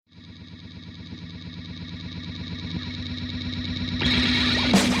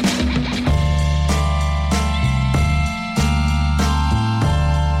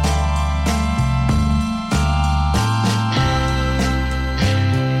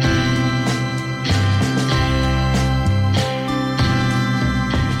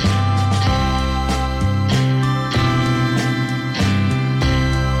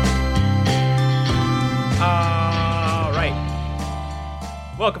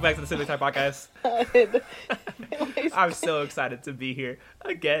Welcome back to the Sibling Time Podcast. I'm so excited to be here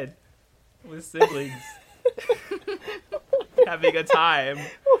again with siblings. Having a time.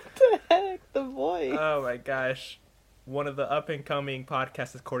 What the heck? The voice. Oh my gosh. One of the up-and-coming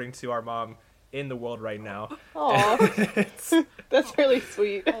podcasts according to our mom in the world right now. Aw. That's really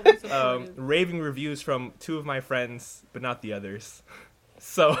sweet. Raving reviews from two of my friends, but not the others.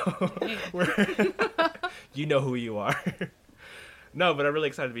 So, you know who you are. No, but I'm really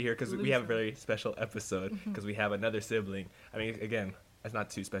excited to be here because we have a very special episode because we have another sibling. I mean, again, it's not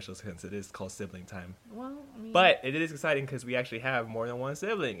too special since it is called Sibling Time. Well, I mean... But it is exciting because we actually have more than one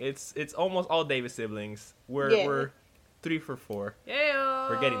sibling. It's almost all Davis siblings. We're 3 for 4. Yeah.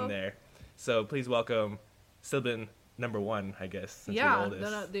 We're getting there. So please welcome sibling number 1, I guess. Since you're the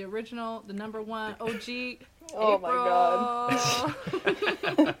oldest. The original, the number 1 OG. Oh my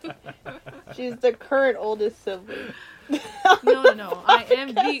god. She's the current oldest sibling. No. I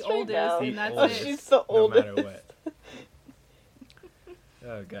am the oldest, right and that's oldest. it. She's the oldest. No matter what.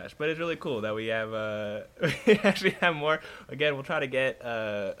 Oh gosh, but it's really cool that we have we actually have more. Again, we'll try to get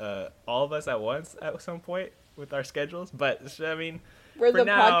all of us at once at some point with our schedules. But I mean, we're the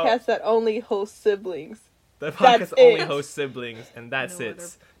now, podcast that only hosts siblings. The podcast That's only it. hosts siblings, and that's No it. other.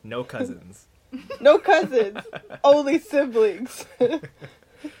 No cousins. No cousins, only siblings.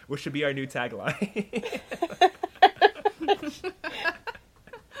 Which should be our new tagline.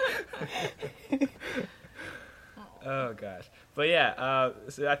 Oh gosh, but yeah,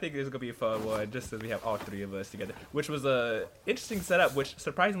 so I think this is gonna be a fun one, just as we have all 3 of us together, which was a interesting setup, which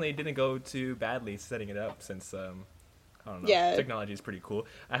surprisingly didn't go too badly setting it up, since I don't know, technology is pretty cool.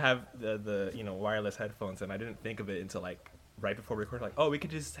 I have the wireless headphones, and I didn't think of it until like right before we recorded, like, oh, we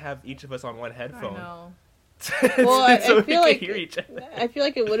could just have each of us on one headphone. I know. Well, I so feel we like could hear each other. I feel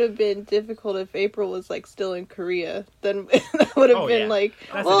like it would have been difficult if April was like still in Korea. Then that would have been like,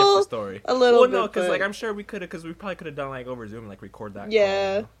 that's well, a different story. A little well, bit. no, because but... like I'm sure we could have, because we probably could have done like over Zoom, like record that.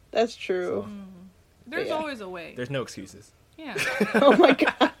 Yeah, call, that's true. So, There's always a way. there's no excuses. Yeah. Oh my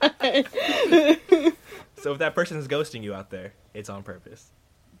god. So if that person is ghosting you out there, it's on purpose.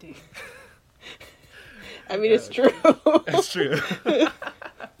 Damn. I mean, it's true. It's true.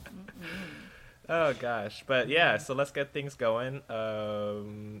 Oh gosh, but yeah, so let's get things going.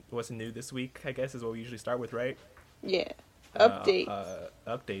 What's new this week, I guess, is what we usually start with, right? Yeah. Updates.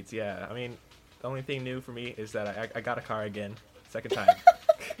 Updates, yeah. I mean, the only thing new for me is that I got a car again. Second time.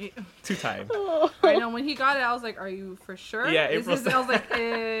 2 times. Oh. I know, when he got it, I was like, are you for sure? Yeah, I was like,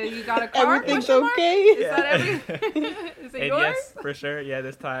 you got a car? Everything's Question mark? okay? Is that everything? Is it And yours? yes, for sure. Yeah,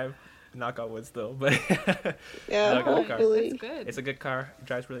 this time. Knock on wood still. But Yeah, I got a car. hopefully. It's good. It's a good car. It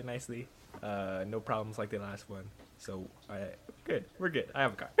drives really nicely. No problems like the last one. So, good. We're good. I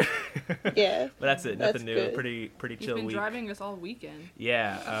have a car. Yeah. But that's it. Nothing new. Good. Pretty He's chill been week. driving us all weekend.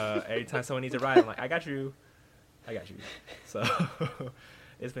 Yeah. Every time someone needs a ride, I'm like, I got you. So,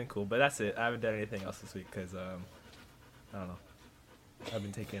 it's been cool. But that's it. I haven't done anything else this week because, I don't know. I've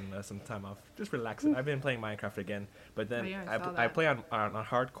been taking some time off, just relaxing. I've been playing Minecraft again, but then I play on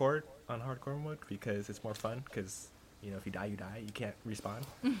hardcore mode because it's more fun. Because if you die, you die. You can't respawn,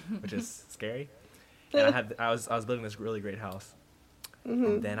 which is scary. And I was building this really great house,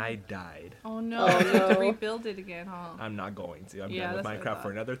 and then I died. Oh no! Oh, You have to no. rebuild it again, huh? I'm not going to. I'm Yeah, done with that's what I Minecraft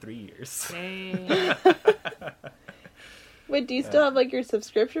for another 3 years. Dang. Wait, do you still have like your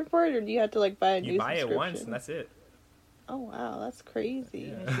subscription for it, or do you have to like buy a new You buy subscription? it once, and that's it. Oh wow, that's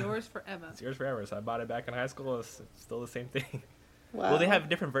crazy. Yeah. It's yours forever. It's yours forever. So I bought it back in high school. It's still the same thing. Wow. Well, they have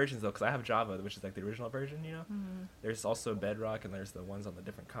different versions though, because I have Java, which is like the original version. Mm-hmm. There's also Bedrock, and there's the ones on the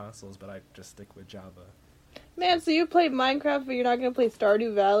different consoles. But I just stick with Java. Man, so you play Minecraft, but you're not gonna play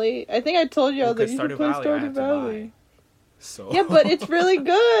Stardew Valley? I think I told you I was like, you should play I Stardew have to Valley. buy. So Yeah, but it's really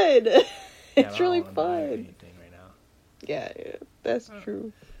good. Yeah, It's I don't really wanna buy fun. anything right now. Yeah, that's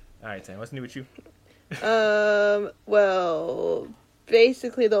true. All right, Sam, what's new with you? Well,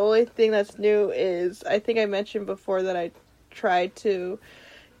 basically the only thing that's new is, I think I mentioned before that I tried to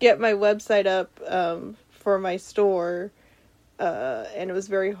get my website up for my store, and it was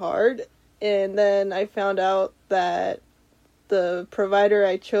very hard. And then I found out that the provider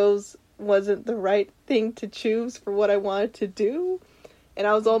I chose wasn't the right thing to choose for what I wanted to do. And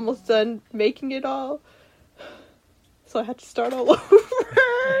I was almost done making it all. So I had to start all over.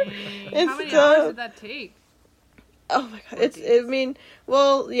 Dang. How many hours did that take? Oh my god.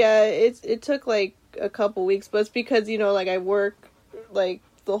 It took like a couple weeks, but it's because, like I work like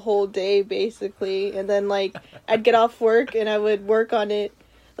the whole day basically. And then like I'd get off work and I would work on it.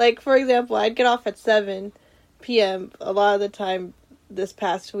 Like, for example, I'd get off at 7 p.m. a lot of the time this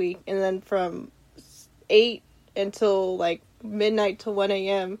past week. And then from 8 until like midnight to 1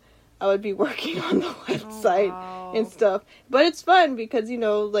 a.m. I would be working on the website wow. and stuff. But it's fun because, me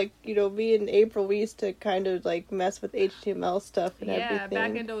and April, we used to kind of, mess with HTML stuff and everything. Yeah,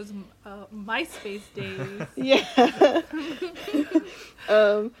 back in those MySpace days. Yeah.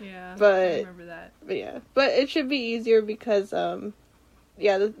 Yeah, but, I remember that. But yeah. But it should be easier because,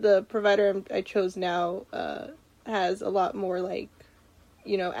 the provider I chose now has a lot more,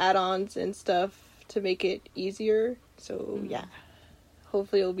 add-ons and stuff to make it easier. So, yeah.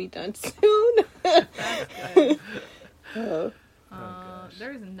 Hopefully it'll be done soon. That's good. gosh.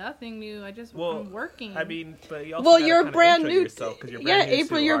 There's nothing new. I'm working. I mean, but you also you're brand new. You're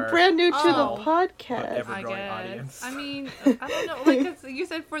April, you're brand new to the podcast. Ever-growing audience. I mean, I don't know. Like you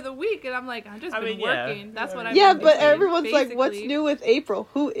said for the week, and I'm like, I've just been working. Yeah. That's what I've Yeah, been but doing, everyone's basically. like, what's new with April?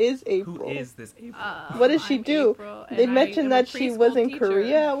 Who is April? Who is this April? What does she I'm do? April, They and I mentioned am a that she was preschool in teacher.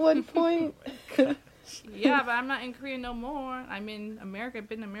 Korea at one point. Yeah, but I'm not in Korea no more. I'm in America. I've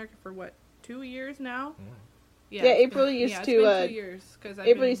been in America for 2 years now? Yeah, April used to. It's been 2 years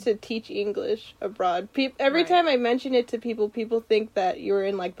April used to teach English abroad. Every time I mention it to people think that you're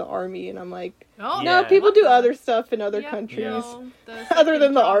in the army, and I'm like, oh, no, people do other stuff in other countries, no, other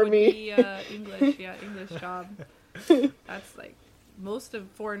than the job would army. be, English, English job. That's most of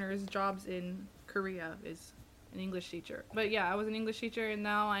foreigners' jobs in Korea is an English teacher. But yeah, I was an English teacher, and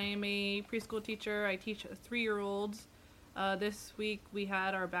now I am a preschool teacher. I teach 3-year-olds. This week we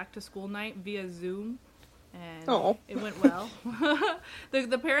had our back to school night via Zoom, and it went well.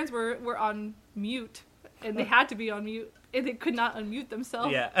 The parents were on mute, and they had to be on mute, and they could not unmute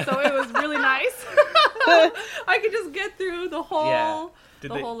themselves. Yeah. So it was really nice. I could just get through the whole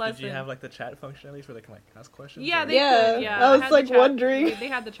whole lesson. Did you have the chat function at least where they can ask questions? Yeah, or? they could. Yeah, I was wondering. They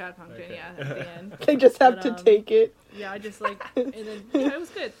had the chat function. Okay. Yeah, at the end. They just have to take it. Yeah, I just and then it was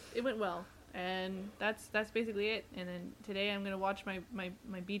good. It went well, and that's basically it. And then today I'm gonna watch my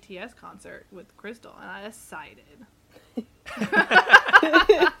BTS concert with Crystal, and I'm excited.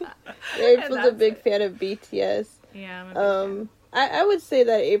 April's a big fan of BTS. Yeah, I'm a big fan. I would say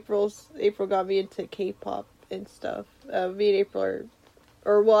that April got me into K-pop and stuff. Me and April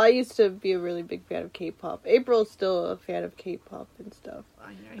I used to be a really big fan of K-pop. April's still a fan of K-pop and stuff.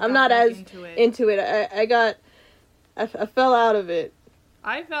 I'm not as into it. I fell out of it.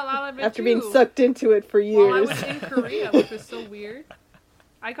 I fell out of it after too. being sucked into it for years. While I was in Korea, which was so weird.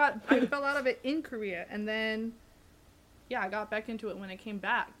 I fell out of it in Korea, and then I got back into it when I came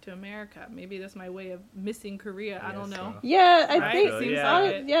back to America. Maybe that's my way of missing Korea. I don't know. Yeah, I right? think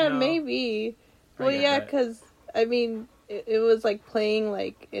so. Maybe. Well, yeah, because I mean, it was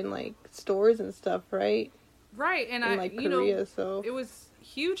playing in stores and stuff, right? Right, and in Korea, so it was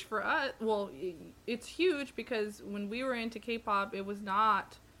huge for us. Well, it's huge because when we were into K-pop, it was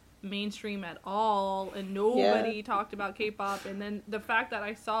not mainstream at all, and nobody talked about K-pop. And then the fact that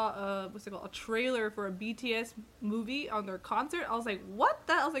I saw a trailer for a BTS movie on their concert, I was like, what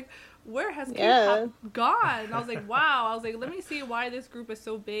the? I was like, where has K-pop gone? And I was like, wow. I was like, let me see why this group is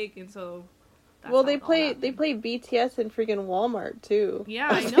so big. And so they play BTS in freaking Walmart too. Yeah,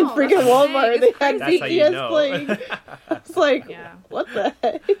 I know. In freaking Walmart, they had BTS playing. It's like, what the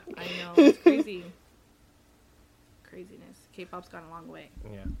heck? I know, it's crazy. Craziness. K-pop's gone a long way.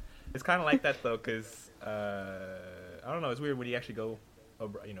 Yeah, it's kind of like that though, because I don't know. It's weird when you actually go,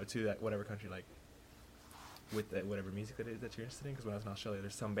 to that whatever country, with whatever music that is that you're interested in. Because when I was in Australia,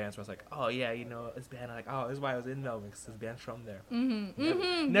 there's some bands where I was like, oh yeah, this band, this is why I was in Melbourne, because this band's from there.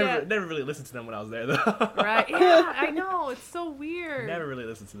 Never really listened to them when I was there though. Right? Yeah, I know. It's so weird. Never really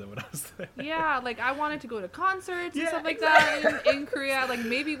listened to them when I was there. Yeah, I wanted to go to concerts and stuff like that in Korea.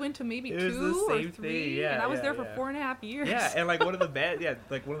 Maybe went to 2 or 3, and I was there for 4.5 years. Yeah, and one of the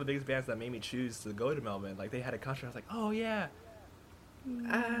one of the biggest bands that made me choose to go to Melbourne, they had a concert. I was like, oh yeah.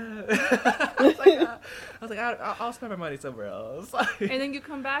 I was like, I'll spend my money somewhere else. And then you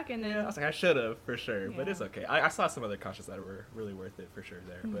come back, and then I was like, I should have for sure, but it's okay. I saw some other concerts that were really worth it for sure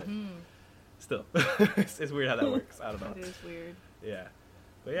there, but still, it's weird how that works. I don't know. It is weird. Yeah,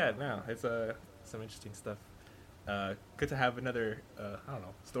 but yeah, no, it's some interesting stuff. Good to have another, I don't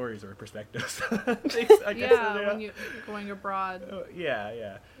know, stories or perspectives. I guess, when you're going abroad.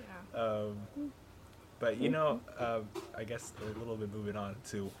 Yeah. But I guess a little bit moving on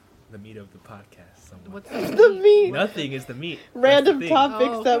to the meat of the podcast. Somewhat. What's the meat? Nothing is the meat. Random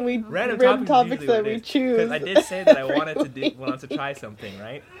topics that we choose. Because I did say that I wanted to try something,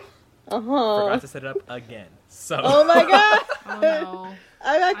 right? Forgot to set it up again. So. Oh my god! Oh no!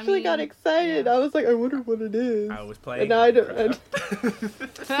 I actually got excited. I was like, I wonder what it is. I was playing. And now I don't.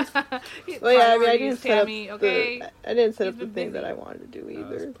 Well, yeah, I didn't set up I didn't set up the thing that I wanted to do either.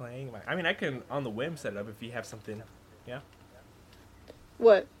 I was playing. I can on the whim set it up if you have something. Yeah.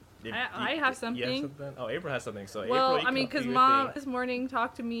 What? I have something. You have something? Oh, April has something. So Well, April, I mean, because your Mom thing. this morning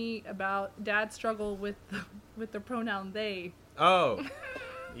talked to me about Dad's struggle with the pronoun they. Oh.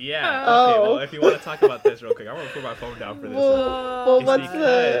 Yeah. Oh. Okay. Well, if you want to talk about this real quick, I'm gonna put my phone down for this. Well, It's what's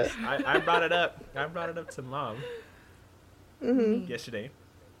because the? I brought it up. I brought it up to Mom Mm-hmm. yesterday.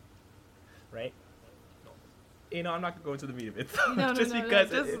 Right. You know, I'm not gonna go into the meat of it, No, just no, because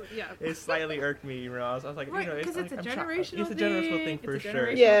just, it slightly irked me. You know, I was like, Right, you know, because it's a generational it's a generational thing thing. for It's a sure.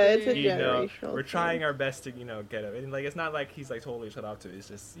 generational Yeah, it's a thing. You know, generational. we're thing. trying our best to, you know, get him. And like, it's not like he's like totally shut off to it. It's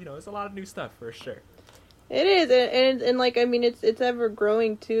just, you know, it's a lot of new stuff for sure. It is, and like I mean, it's ever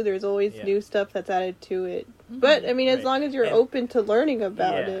growing too. There's always Yeah. new stuff that's added to it. Mhm. But I mean, as Right. long as you're And- open to learning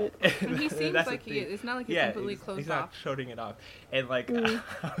about Yeah. it. And he seems That's the like he thing. is. It's not like he's Yeah, completely closed he's off. not shutting it off. And like, Mm.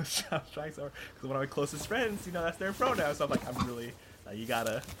 I was trying so hard because one of my closest friends, you know, that's their pronoun. So I'm like, I'm really, you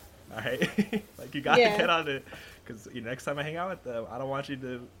gotta, all right, like you gotta Yeah. get on it because you know, next time I hang out with them, I don't want you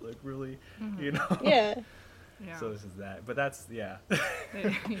to like really, Mhm. you know. Yeah. Yeah. So this is that, but that's yeah. You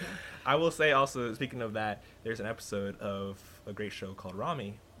know. I will say also, speaking of that, there's an episode of a great show called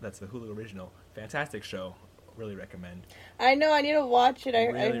Rami. That's the Hulu original. Fantastic show. Really recommend. I know. I need to watch it. I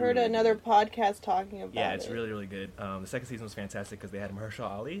Really, heard really another good. podcast talking about it. Yeah, it's really, really good. The second season was fantastic because they had Mahershala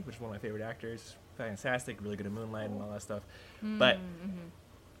Ali, which is one of my favorite actors. Fantastic, really good at Moonlight and all that stuff. But Mhm.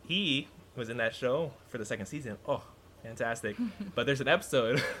 he was in that show for the second season. Oh, fantastic. But there's an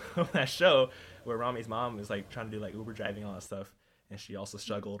episode of that show where Rami's mom is like trying to do like Uber driving and all that stuff. And she also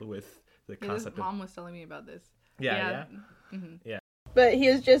struggled with the Yeah, this concept of... mom was telling me about this. Yeah. Mhm. But he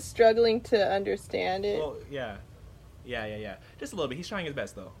was just struggling to understand it. Well, yeah. Just a little bit. He's trying his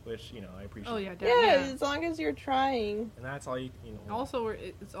best though, which, you know, I appreciate. Oh yeah, yeah, yeah. as long as you're trying. And that's all you know. Also,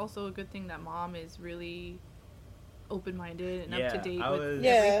 it's also a good thing that Mom is really open-minded and Yeah, up to date I with was-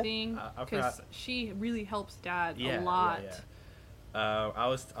 Yeah. everything I because forgot- she really helps Dad Yeah, a lot. I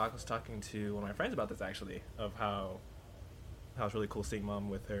was talking to one of my friends about this actually, of how it's really cool seeing Mom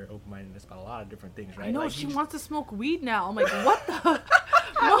with her open-mindedness about a lot of different things, right? I know Like, she you just- wants to smoke weed now. I'm like, what the? Mom,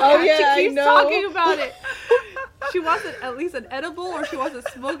 Oh, yeah, I she keeps know. talking about it. She wants at least an edible, or she wants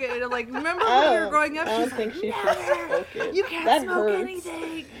to smoke it. And I'm like, remember when we were growing up? I don't She's think like, she should smoke it. you can't That smoke hurts.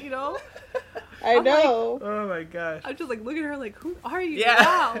 anything, you know. I I'm like, know. Oh my gosh. I'm just like looking at her like, who are you Yeah.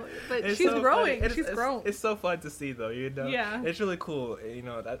 now? But It's she's so growing. funny. She's grown. It's so fun to see though, you know. Yeah. It's really cool, you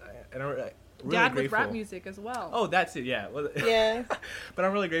know. That and I'm really Dad grateful. with rap music as well. Oh, that's it. Yeah. Well, Yeah. But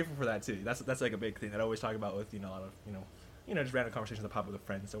I'm really grateful for that too. That's like a big thing that I always talk about with, you know, a lot of, you know, just random conversations that pop up with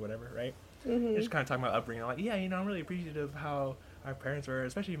friends or whatever, right? Mhm. Just kind of talking about upbringing. I'm like, yeah, you know, I'm really appreciative of how our parents were,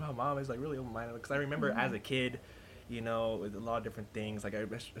 especially how Mom is like really open-minded. Because I remember as a kid, you know, with a lot of different things. Like I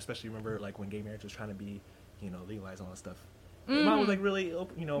especially remember like when gay marriage was trying to be, you know, legalized and all that stuff. Mom was like really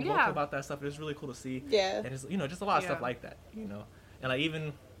open, you know, vocal Yeah. about that stuff. It was really cool to see. Yeah. And it's, you know, just a lot of stuff Yeah. like that, you know. And like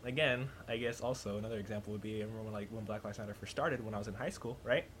even again, I guess also another example would be I remember when Black Lives Matter first started when I was in high school,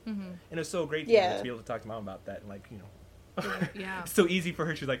 right? Mm-hmm. And it was so great to, Yeah. to be able to talk to Mom about that and like, you know. Yeah. It's so easy for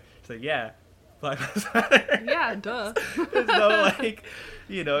her. She's like, yeah, Black Lives Matter. Yeah, duh. There's no like,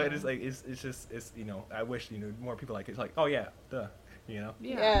 you know, it is like it's just you know, I wish, you know, more people like it. It's like, oh yeah, duh, you know.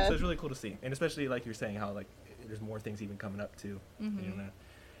 Yeah. Yeah. So it's really cool to see, and especially like you're saying how like there's more things even coming up too. Mhm. You know,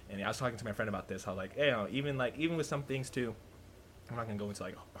 and I was talking to my friend about this, how like, you know, even with some things too. I'm not gonna go into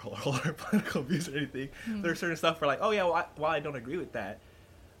like all our political views or anything. There's certain stuff where like, oh yeah, well, while I don't agree with that,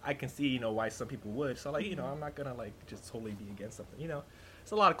 I can see, you know, why some people would. So like, you know, I'm not gonna like just totally be against something. You know,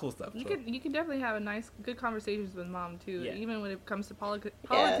 it's a lot of cool stuff. You so. can definitely have good conversations with Mom too, Yeah. even when it comes to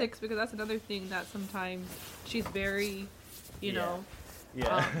politics, because that's another thing that sometimes she's very, you Yeah. know.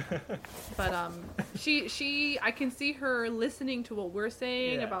 Yeah. But she I can see her listening to what we're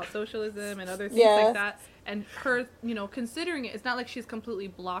saying Yeah. about socialism and other things Yeah. like that, and her, you know, considering it. It's not like she's completely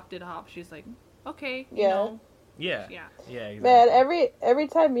blocked it off. She's like, okay, you Yeah. know, Yeah. Yeah. Yeah. Exactly. Man, every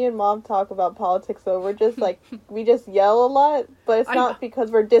time me and Mom talk about politics, though, we're just like we just yell a lot, but it's I not know.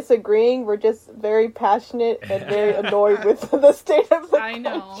 because we're disagreeing. We're just very passionate and very annoyed with the state of the I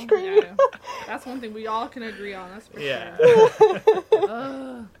know. country. Yeah. That's one thing we all can agree on. That's for Yeah. sure.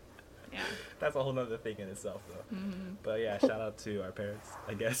 Ugh. Yeah. That's a whole nother thing in itself, though. Mhm. But yeah, shout out to our parents,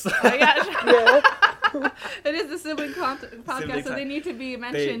 I guess. Oh, yeah. Yeah. It is the sibling podcast, Sibling so time. they need to be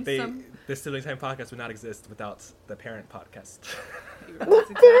mentioned. The Sibling Time podcast would not exist without the parent podcast. That's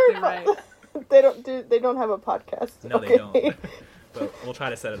exactly right. They don't have a podcast. No, okay? they don't. But we'll try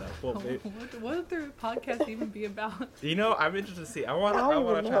to set it up. What would their podcast even be about? You know, I'm interested to see. I want I don't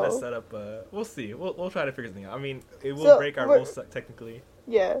to even try to know. set up. We'll see. We'll try to figure something out. I mean, it will So, break our we're- rules technically.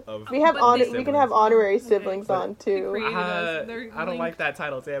 Yeah, Of we have But they- we can have honorary siblings But- on too. Created us. They're I don't linked. like that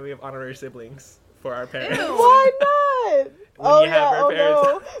title. Yeah, we have honorary siblings for our parents. Ew. Why not? When you have our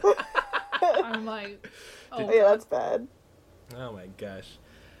parents. No. I'm like, oh, Yeah, that's bad. Oh my gosh.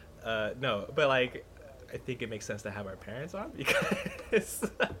 No, but like, I think it makes sense to have our parents on because.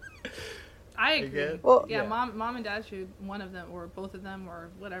 I agree. Well, yeah, mom and dad should, one of them or both of them or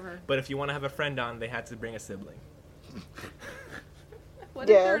whatever. But if you want to have a friend on, they had to bring a sibling. What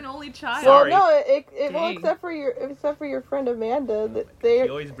if they're an only child? Well, Sorry. no, well, Dang. except for your friend Amanda, You they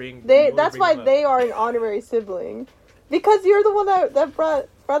always bring. that's why they are an honorary sibling, because you're the one that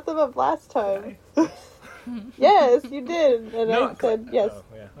brought them up last time. Yes, you did, and I said yes. Oh,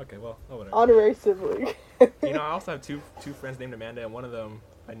 yeah. Okay. Well, whatever. Honorary sibling. You know, I also have two friends named Amanda, and one of them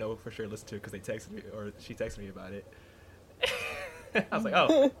I know for sure listened to it because they texted me, or she texted me about it. I was like,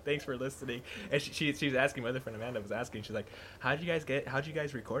 oh, thanks for listening. And she was asking, my other friend Amanda was asking, she's like, how'd you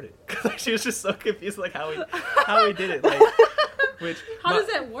guys record it? Cause like, she was just so confused, like how we did it, like, how does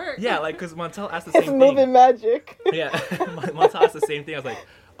that work? Yeah, like, cause Montel asked the same It's thing. moving magic. Yeah, Montel asked the same thing. I was like,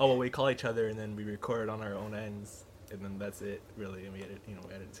 oh, well, we call each other and then we record it on our own ends. And then that's it, really, and we edit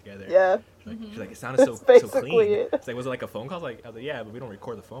it together. Yeah. She's like, it sounded so basically clean. it. It's like, was it like a phone call? I was like, yeah, but we don't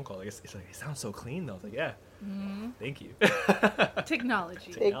record the phone call. Like, it's like, it sounds so clean, though. I was like, yeah, thank you.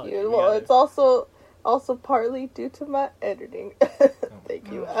 Technology. Thank you. Well, it's also partly due to my editing.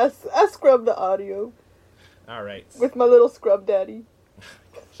 Thank you. I scrubbed the audio. All right. With my little scrub daddy.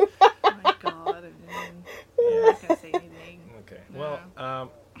 Oh my god. I'm not gonna say anything. Okay. No.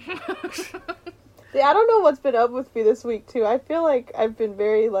 Well, Yeah, I don't know what's been up with me this week, too. I feel like I've been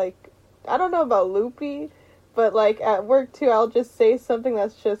very, like, I don't know about loopy, but, like, at work, too, I'll just say something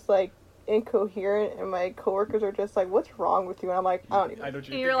that's just, like, incoherent, and my coworkers are just like, what's wrong with you? And I'm like, I don't even. I don't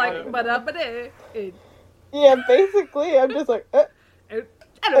And you're like, Yeah, basically, I'm just like, okay,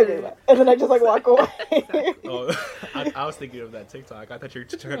 and then I just, like, walk away. Oh, I was thinking of that TikTok. I thought you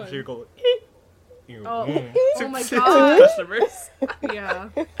were going, Oh my to god. customers. Yeah.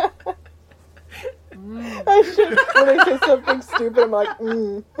 I should, when they say something stupid, I'm like,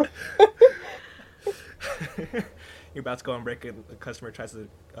 You're about to go on break and the customer tries to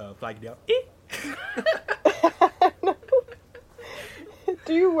flag you down.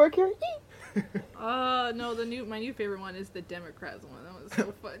 Do you work here? No, my new favorite one is the Democrats one. That was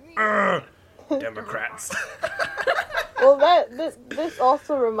so funny. Democrats. Well, this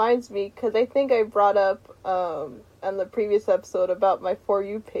also reminds me, because I think I brought up on the previous episode about my For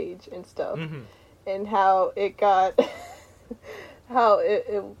You page and stuff, and how it got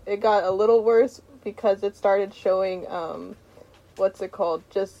it got a little worse because it started showing what's it called,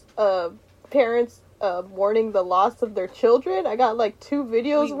 just parents mourning the loss of their children. I got like 2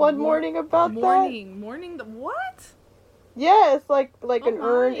 videos one morning about that. Mourning the what? Yeah, it's like an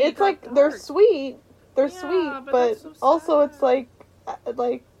urn. It's like dark. they're sweet. They're sweet, but so also sad. it's like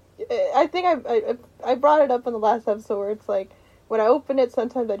I think I brought it up in the last episode where it's like when I open it,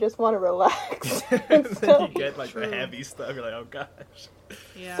 sometimes I just want to relax. Then you get like the heavy stuff. You're like, oh gosh.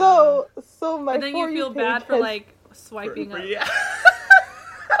 Yeah. So my and then you For You feel bad page for has- like swiping up. Yeah.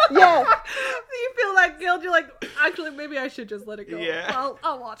 Yeah. You feel like guilt. You're like, actually, maybe I should just let it go. Yeah.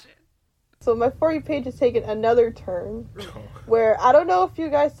 I'll watch it. So my For You page has taken another turn where I don't know if you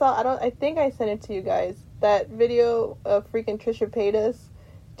guys saw. I think I sent it to you guys, that video of freaking Trisha Paytas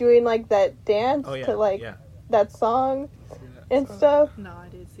doing like that dance to like that song and stuff. No, I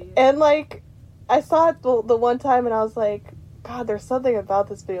did see it. And like I saw it the one time and I was like, God, there's something about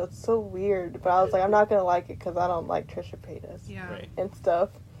this video. It's so weird. But I was like, I'm not gonna like it because I don't like Trisha Paytas and stuff.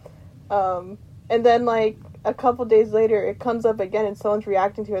 And then like a couple days later, it comes up again and someone's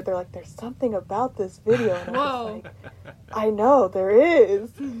reacting to it. They're like, there's something about this video. And I was like, I know, there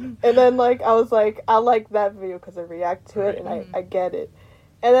is. And then like, I was like, I like that video because I react to it and I get it.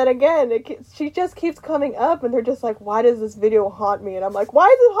 And then again, she just keeps coming up and they're just like, why does this video haunt me? And I'm like, why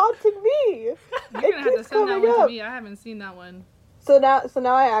is it haunting me? You're gonna have to send that one to me. I haven't seen that one. So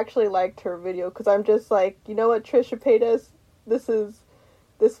now I actually liked her video because I'm just like, you know what, Trisha Paytas,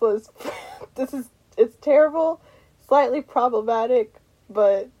 it's terrible, slightly problematic,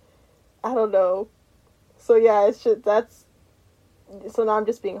 but I don't know. So yeah, it's just so now I'm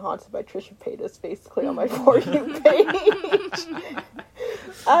just being haunted by Trisha Paytas basically on my For You page.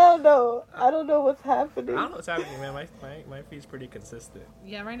 I don't know what's happening. I don't know what's happening, man. My feed's pretty consistent.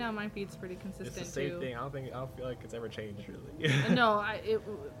 Yeah, right now my feed's pretty consistent too. It's the same thing. I don't feel like it's ever changed really. No, it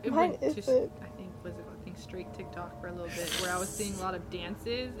Mine went to isn't. I think straight TikTok for a little bit where I was seeing a lot of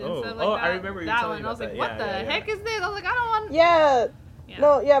dances and Oh, stuff like that. I remember you that telling one. me I was about like, that. what Yeah, the heck is this? I was like, I don't want. Yeah. Yeah.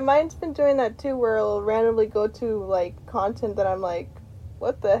 No, yeah, mine's been doing that too, where it'll randomly go to like content that I'm like,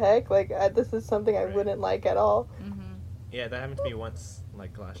 what the heck? Like, this is something I wouldn't like at all. Mm-hmm. Yeah, that happened to me once,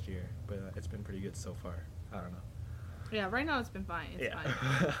 like last year. but it's been pretty good so far. I don't know. Yeah, right now it's been fine. It's fine.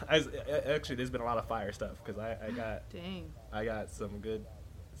 Actually, there's been a lot of fire stuff because I got Dang. I got some good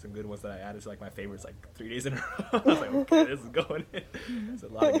ones that I added to like my favorites like 3 days in a row. I was like, okay, this is going in. It's a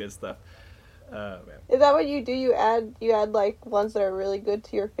lot of good stuff. Man. Is that what you do? You add like ones that are really good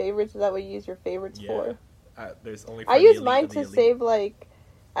to your favorites? Is that what you use your favorites for? There's only. I use mine to save like.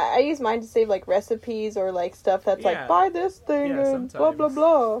 I use mine to save like recipes or like stuff that's like buy this thing and blah blah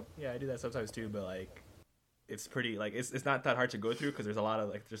blah. Yeah, I do that sometimes too, but like it's pretty like it's not that hard to go through because there's a lot of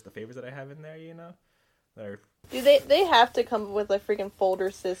like just the favorites that I have in there, you know. Dude, they have to come up with a freaking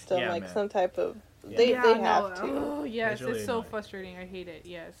folder system, like man. some type of. Yeah. They have to. Oh yes, really it's so annoying. frustrating. I hate it.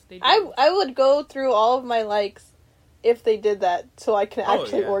 Yes, they do. I would go through all of my likes if they did that, so I can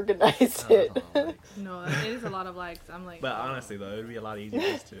actually organize it. No, it is a lot of likes. I'm like. But honestly, though, it would be a lot easier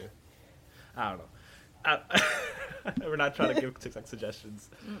just to. I don't know. We're not trying to give TikTok suggestions.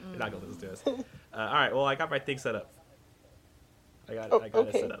 You're not gonna listen to us. All right. Well, I got my thing set up. I got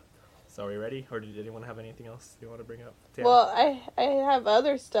it set up. So are we ready? Or did anyone have anything else you want to bring up? Tam? Well, I have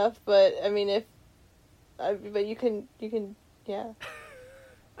other stuff, but I mean, but you can, yeah.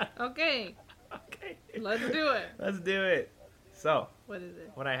 Okay. Okay. Let's do it. Let's do it. So. What is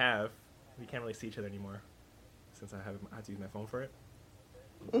it? What I have, we can't really see each other anymore, since I have to use my phone for it.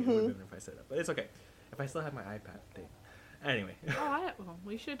 It would be better if I set it up, but it's okay. If I still have my iPad thing. Anyway. Well,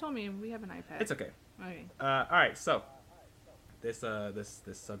 you should have told me we have an iPad. It's okay. Okay. All right. So, this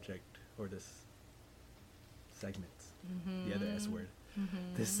subject or this segment, the other S word,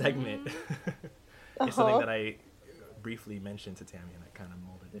 this segment is something that I briefly mentioned to Tammy, and I kind of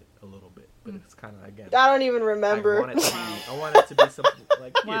molded it a little bit, but it's kind of again. I don't even remember. I want it to be something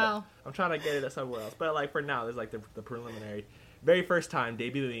like you Wow. know, I'm trying to get it somewhere else, but like for now, there's like the preliminary. Very first time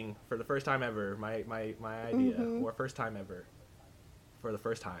debuting for the first time ever, my idea or first time ever for the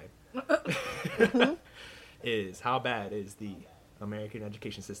first time is how bad is the American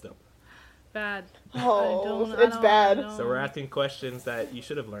education system? Bad. Oh, it's bad. So we're asking questions that you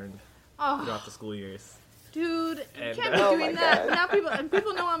should have learned throughout the school years. Dude, you And, can't be Oh doing my that. God. Now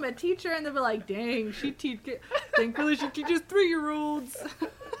people know I'm a teacher, and they'll be like, "Dang, thankfully she teaches 3-year-olds."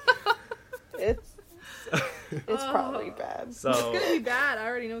 It's probably bad. So It's gonna be bad. I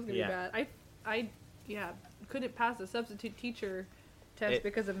already know it's gonna Yeah. be bad. I couldn't pass the substitute teacher test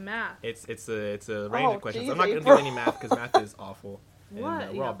because of math. it's a range of questions. geez, I'm not gonna April. do any math because math is awful. And,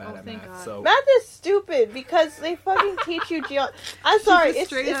 What? we're all Yeah, bad at thank math. God. So Math is stupid because they fucking teach you I'm sorry, just it's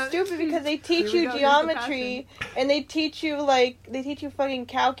straight up- stupid because they teach Here we you go, there's the geometry and they teach you fucking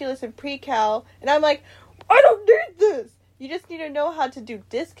calculus and pre-cal, and I'm like, I don't need this. You just need to know how to do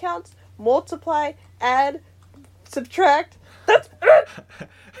discounts, multiply, add, subtract. That's it.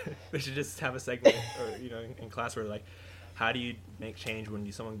 they should just have a segment, or in class where like, how do you make change when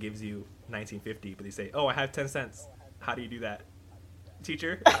someone gives you 1950, but they say, "Oh, I have 10 cents." How do you do that,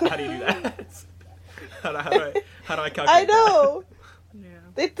 teacher? How do you do that? how do I calculate? I know.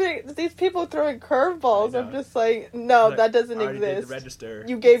 Yeah. These people throwing curveballs. I I'm know. just like, no, Like, that doesn't I already did exist. the register.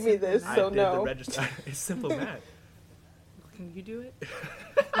 You gave me this, I so did the no. register. It's simple math. Can you do it?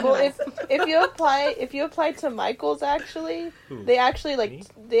 Well, if you apply to Michael's, actually, Who? they actually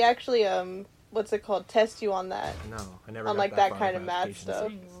Me? what's it called? Test you on that. No, I never. On, got like, that far kind in of my math education stuff.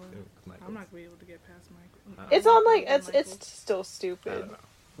 system. Dang, well, It was Michael's. I'm not gonna be able to get past my. It's on like it's Michael's. still I don't stupid. know.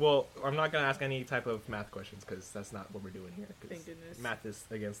 Well, I'm not gonna ask any type of math questions because that's not what we're doing here. 'cause Thank goodness. Math is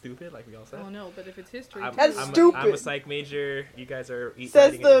again stupid, like we all said. Oh no, but if it's history, I'm, That's I'm stupid. I'm a psych major. You guys are. Says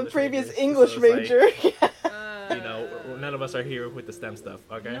writing the English previous majors, English so it's like, major. none of us are here with the STEM stuff.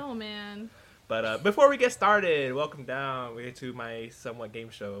 Okay. No man. But before we get started, welcome down to my somewhat game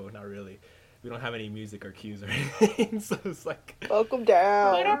show. Not really. We don't have any music or cues or anything, so it's like. Welcome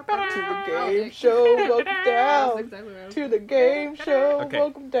down to the game show. Welcome That's down exactly what I was. to the game show. Okay.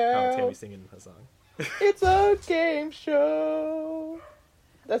 Welcome Oh, down. Tammy's singing a song. It's a game show.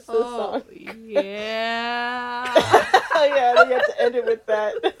 That's the song. Yeah. Oh yeah, they have to end it with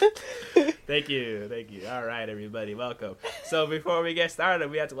that. Thank you. All right, everybody, welcome. So before we get started,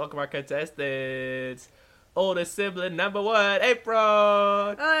 we have to welcome our contestants. Oldest sibling number 1, April.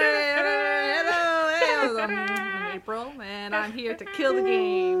 Hello. I'm April, and I'm here to kill the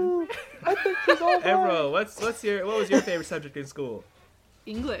game. I think she's all right. April, what was your favorite subject in school?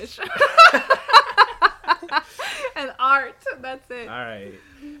 English. And art. That's it. All right,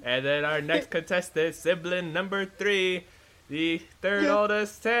 and then our next contestant, sibling number 3, the third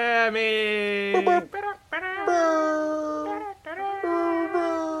oldest, Tammy.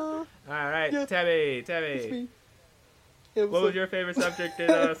 All right, Yeah. Tammy. It's me. Yeah, What was your favorite subject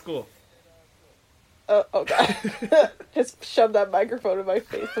in school? Oh god. Just shove that microphone in my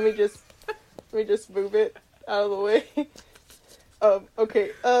face. Let me just move it out of the way.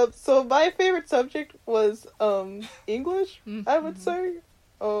 Okay. So my favorite subject was English, I would say.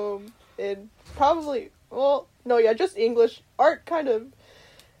 And probably just English. Art kind of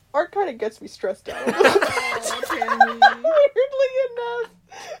gets me stressed out. Oh, Tammy. Weirdly enough.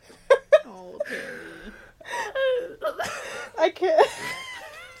 Oh, Tammy. I can't.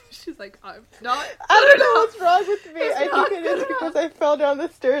 She's like, I'm not. I don't know what's wrong with me. It's I not think it is good because I fell down the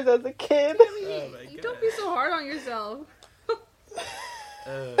stairs as a kid. Oh my You God. don't be so hard on yourself.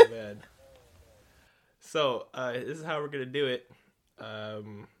 Oh man. So this is how we're gonna do it.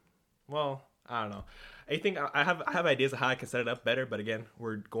 Well, I don't know. I think I have ideas of how I can set it up better, but again,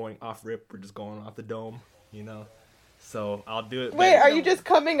 we're going off rip. We're just going off the dome, you know. So I'll do it. Wait, better. are you just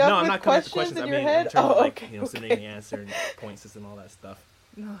coming up No, I'm with not coming up with questions in I your mean, head? in terms of, like, okay. submitting the answer and point system and all that stuff.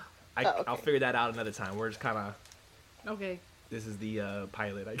 Okay. I'll figure that out another time. We're just kind of. Okay. This is the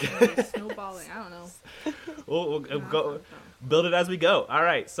pilot, I guess. Snowballing. I don't know. we'll go build it as we go. All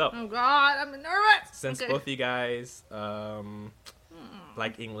right, so. Oh God, I'm nervous. Since Okay. both of you guys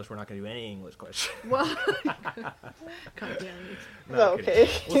like English, we're not going to do any English questions. Well, God damn it. No, I'm kidding. Okay.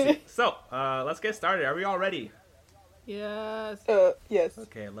 We'll see. So, let's get started. Are we all ready? Yes. Yes.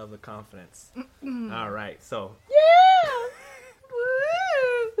 Okay, I love the confidence. All right, so. Yeah!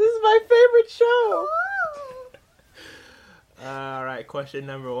 This is my favorite show. All right, question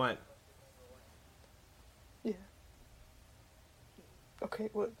number 1. Yeah. Okay,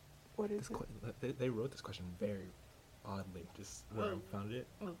 what is it? They wrote this question very oddly, just where I found it.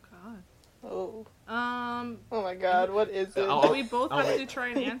 Oh God. Oh. Um. Oh my god, what is it? I'll- Do we both I'll have wait. to try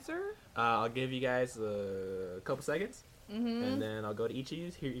and answer? I'll give you guys a couple seconds, Mm-hmm. and then I'll go to each of you,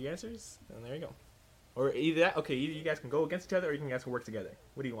 hear your answers, and there you go. Or either that, okay, either you guys can go against each other, or you guys can work together.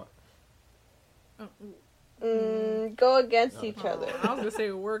 What do you want? Go against Oh. each other. I was gonna say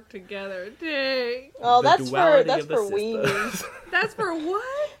work together. Dang. Oh, The that's duality for of the weenies. system. That's for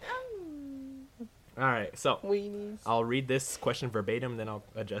what? All right, so Weenies. I'll read this question verbatim, then I'll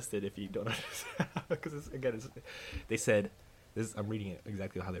adjust it if you don't understand. Because they said, I'm reading it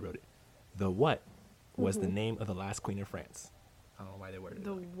exactly how they wrote it. The what was the name of the last queen of France? I don't know why they worded it.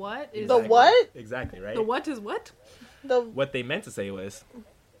 The like that. what is The what? Exactly, right? The what is what? The What they meant to say was,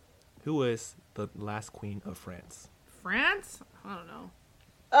 who was the last queen of France? France? I don't know.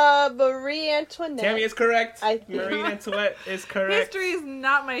 Marie Antoinette. Tammy is correct. I think- Marie Antoinette is correct. History is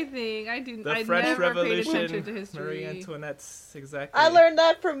not my thing. The I French never Revolution. paid attention to history. Marie Antoinette's exactly. I learned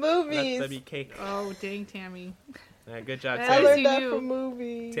that from Let movies. there be cake. Oh dang, Tammy. Good job, At I Tammy. least learned you that knew. from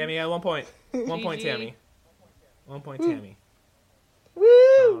movies. Tammy got 1 point. 1 point, GG. Tammy. 1 point, Tammy.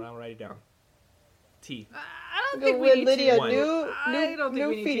 Woo! I'll write it down. T. I don't Go think we with need Lydia to. One. I don't think new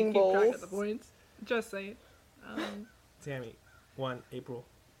we need feeding to keep track bowls. of the points. Just saying. Tammy. 1. April.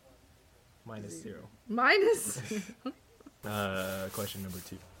 -0. Minus. Question number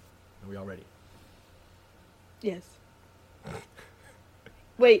 2. Are we all ready? Yes.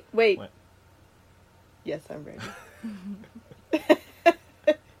 Wait. What? Yes, I'm ready.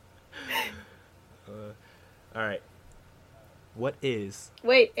 All right. What is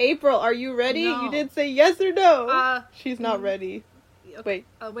Wait, April, are you ready? No. You did say yes or no. She's mm. not ready. Wait.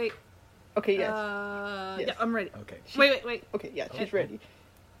 Wait. Okay, yes. Yeah, Yes. I'm ready. okay? Wait. Okay, yeah, she's Okay. ready.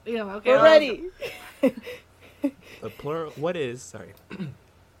 Yeah, okay. We're ready. The plural. What is? Sorry.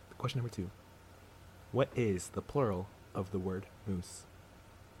 Question number 2. What is the plural of the word moose?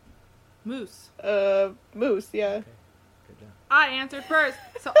 Moose. Moose, yeah. Okay. Good job. I answered first,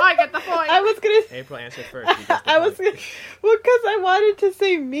 so I get the point. I was gonna. April answered first. She gets the I was point. gonna. Well, because I wanted to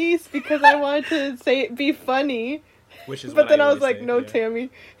say meese because I wanted to say be funny. Which is But what then I was always like, say, no, yeah. Tammy.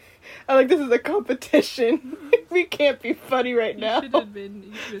 I'm like, this is a competition. We can't be funny right You now. should have been.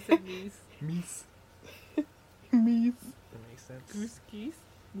 You should have said meese. Meese. Meese. That makes sense. Goose geese.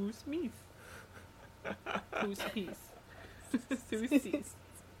 Moose meese. Goose peace. Susies.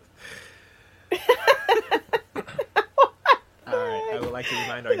 Alright, I would like to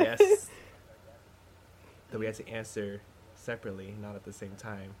remind our guests that we have to answer separately, not at the same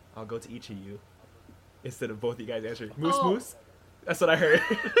time. I'll go to each of you instead of both of you guys answering. Moose, Oh. moose? That's what I heard.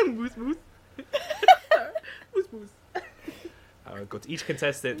 Moose moose. Moose moose. I'll go to each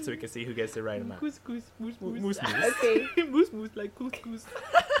contestant so we can see who gets it right amount. Goose goose. Moose moose. Moose, moose. Okay. Moose moose like goose goose.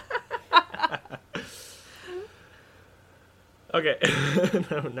 Okay,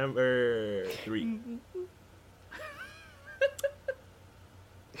 number 3.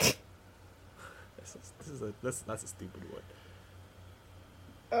 That's a stupid one.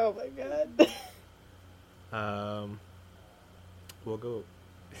 Oh my god. We'll go.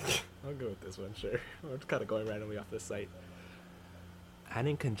 I'll go with this one, sure. We're kind of going randomly off this site.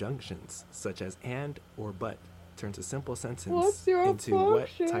 Adding conjunctions such as and or but turns a simple sentence What's your into what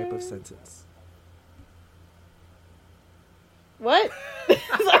function? type of sentence? What? Sorry,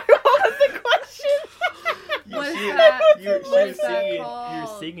 what was the question? What is that? What is that You were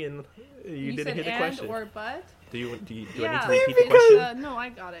called? singing. You You didn't said hear the and question. or but? Do I need to Yeah. repeat the question? No, I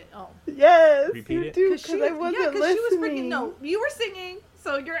got it. Oh. Yes, Repeat you it? do, because I wasn't listening. she was freaking no. You were singing,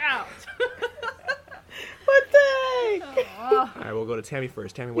 so you're out. What the heck? Oh. All right, we'll go to Tammy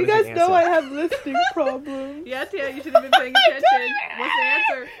first. Tammy, what You is guys the know answer? I have listening problems. Yeah, Tia, you should have been paying attention. What's the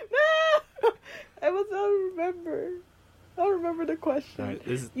answer? No, I don't remember. I don't remember the question. All right,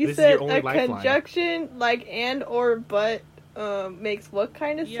 this You is said your only a lifeline. conjunction like and or but makes what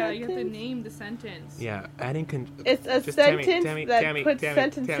kind of Yeah, sentence? you have to name the sentence. Yeah, adding It's a just sentence Tammy, that Tammy, puts Tammy,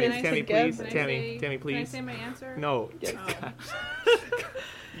 sentences Tammy, Tammy, together. please, Can I Tammy, say- Tammy, Can I please. say my answer? No. Yes. Oh.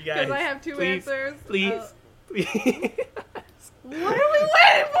 You guys, Because I have two please, answers. Please, please. What are we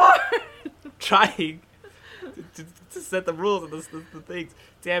waiting for? Trying to set the rules and the things.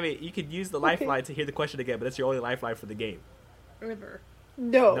 Tammy, you can use the Okay. lifeline to hear the question again, but that's your only lifeline for the game. River.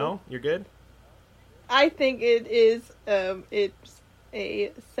 No. No? You're good? I think it is it's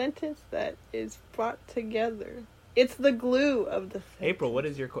a sentence that is brought together. It's the glue of the sentence. April, what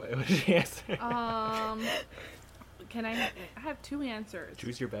is your answer? Can I have two answers.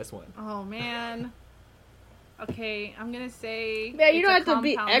 Choose your best one. Oh man. Okay, I'm gonna say. Yeah, you it's don't a have to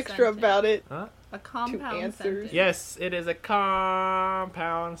be compound extra sentence. about it. Huh? A compound answers. sentence. Yes, it is a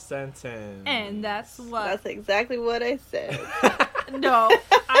compound sentence. And that's what. That's exactly what I said. No,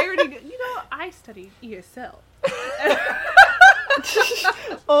 I already. You know, I studied ESL.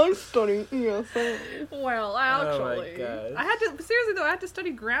 I'm studying ESL. Well, Oh my actually, gosh. I had to. Seriously though, I had to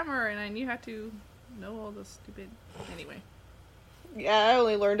study grammar, and I knew how to know all the stupid. Anyway, Yeah, I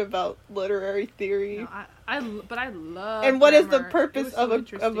only learned about literary theory. no, but I love. And what is the grammar. It purpose was of so a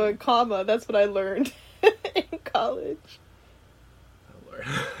interesting. comma? That's what I learned in college. Oh, Lord.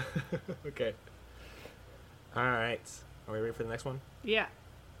 Okay. All right. Are we ready for the next one? Yeah.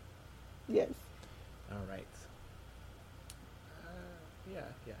 Yes. All right.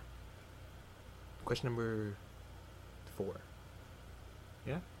 Yeah. Question number 4.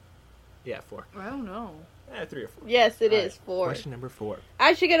 Yeah? Yeah, 4. I don't know. 3 or 4. Yes, it All is right. 4. Question number 4.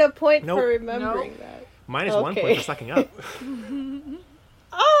 I should get a point Nope. for remembering Nope. that. Minus 1 Okay. point for sucking up.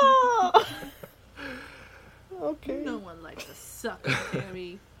 Oh! Okay. No one likes a sucker,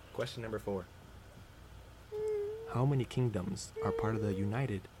 Tammy. Question number 4. How many kingdoms are part of the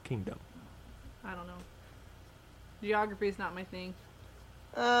United Kingdom? I don't know. Geography is not my thing.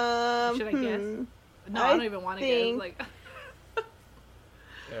 Should I guess? No, I I don't even want to think- guess.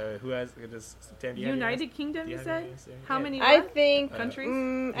 Like Who has just Tam, do you have your United answer? Kingdom, Do you have said? your answer? How Yeah. many? I what? think.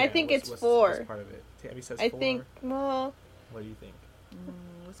 Countries? I think what's- it's what's 4. part of it? Tammy says I 4. think. Well, What do you think?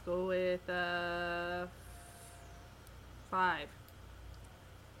 Let's go with 5,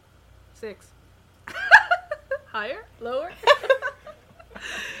 6. Higher? Lower?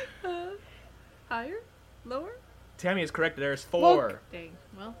 Higher? Lower? Tammy is correct. There's 4. Dang.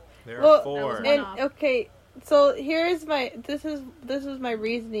 Well, There are well, That 4. was one and off. okay. So here's my. This is my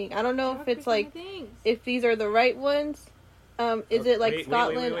reasoning. I don't know if it's like if these are the right ones. Is it like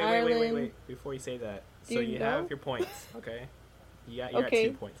Scotland, Ireland? Wait. Before you say that, Do so you you know? have your points, okay? You're Okay.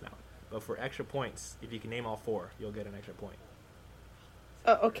 at 2 points now. But for extra points, if you can name all 4, you'll get an extra point.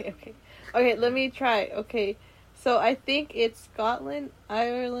 Oh, okay. Okay, let me try. Okay, so I think it's Scotland,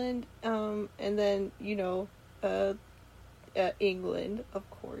 Ireland, and then England, of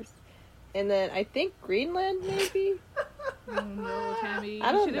course, and then I think Greenland, maybe. No, Tammy. I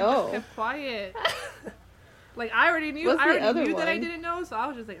You don't should have know. just kept quiet. Like, I already knew. What's I the already other knew that I one? didn't know, so I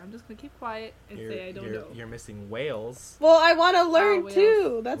was just like, I'm just gonna keep quiet and say I don't know. You're missing Wales. Well, I want to learn Wales.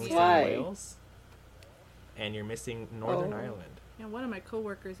 too. That's Missing why. Wales. And you're missing Northern Oh. Ireland. Yeah, one of my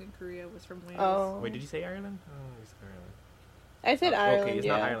coworkers in Korea was from Wales. Oh, Wait, did you say Ireland? Oh, you said Ireland. I said Oh, Ireland. okay, it's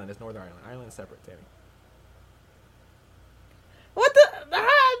yeah. not Ireland. It's Northern Ireland. Ireland's separate, Tammy. What the?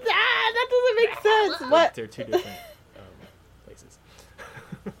 That doesn't make sense. What? They're 2 different places.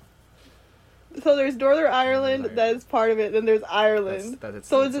 So there's Northern Ireland Ireland. that is part of it. Then there's Ireland. That's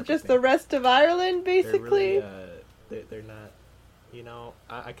So that's is it separate just thing. the rest of Ireland, They're basically? really, they're not. You know,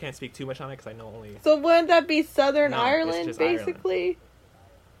 I can't speak too much on it because I know only. So wouldn't that be Southern No, it's Ireland, just Ireland. basically?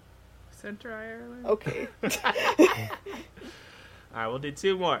 Center Ireland. Okay. All right, we'll do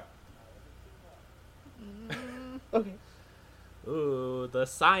 2 more. Okay. Ooh, the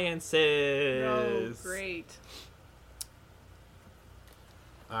sciences. Oh, great.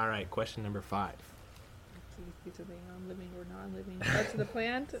 All right, question number 5. be something living or non-living. That's the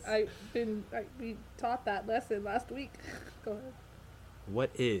plant. We taught that lesson last week. Go ahead.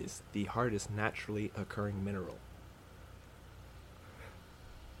 What is the hardest naturally occurring mineral?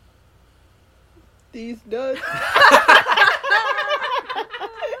 These nuts.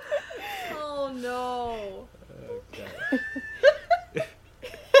 Oh no. Okay.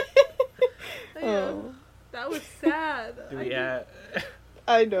 Oh. That was sad. Do we have?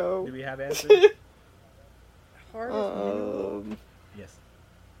 I know. Do we have answers? Hardest mineral? Yes.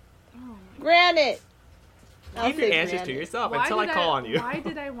 Oh my Granite. I'll Keep your say answers to granite. yourself Why until I did call on you. Why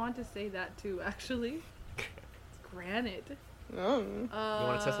did I want to say that too? Actually, it's granite. Mm. You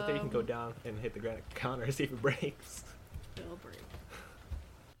want to test the thing? You can go down and hit the granite counter and see if it breaks. It'll break.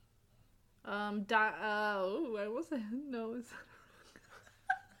 I wasn't. No.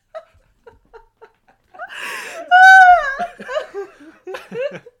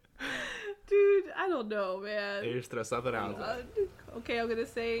 Dude, I don't know, man. You just throw something out. Okay, I'm gonna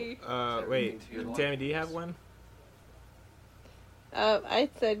say. Wait, Tammy, do you have one? I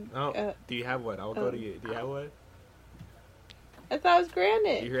said. Oh, do you have one? I'll go to you. Do you have one? I thought it was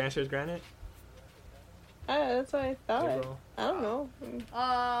granite. Your answer is granite? That's what I thought. April? I don't know.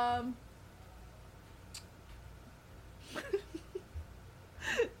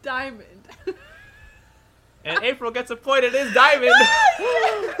 Diamond. And April gets a point. It is diamond.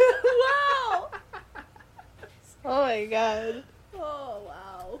 Wow. Oh my god. Oh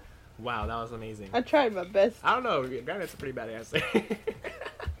wow. Wow, that was amazing. I tried my best. I don't know. Granite's a pretty bad answer.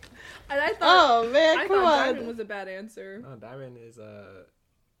 And I thought. Oh man, I come thought on. diamond was a bad answer. No, diamond is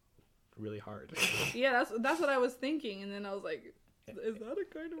really hard. Yeah, that's what I was thinking, and then I was like, "Is that a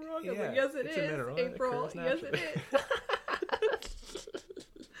kind of rock?" I was like, "Yes, it's a is." mineral. It April, occurs yes, it naturally. is.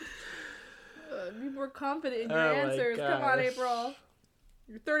 Be more confident in your Oh my answers. Come on, gosh. April.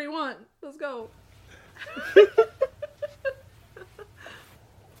 You're 31. Let's go.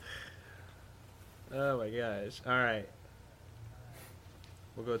 Oh my gosh. All right.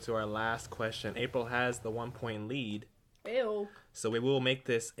 We'll go to our last question. April has the 1 point lead. Ew. So we will make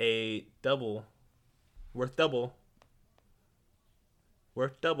this a double. Worth double.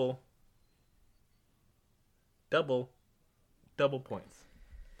 Worth double. Double. Double points.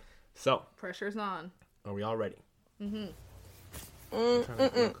 So, Pressure's on. are we all ready? Mm-hmm. I'm trying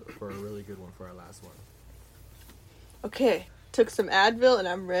to look for a really good one for our last one. Okay, took some Advil and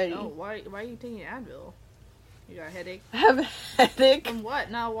I'm ready. Oh, why are you taking Advil? You got a headache? I have a headache. From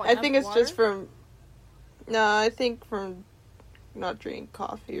what? Now what? I think it's water? just from. No, I think from not drinking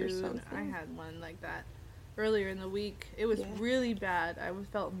coffee or Dude, something. I had one like that earlier in the week. It was really bad. I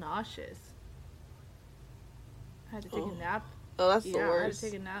felt nauseous. I had to take a nap. Oh, that's the I had worst. to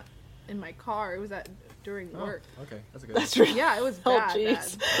take a nap in my car. It was during work. Okay, that's a good That's one. really. Yeah, it was Oh, bad.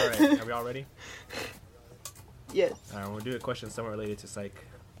 jeez. All right, are we all ready? Yes. All right, we'll do a question somewhat related to psych.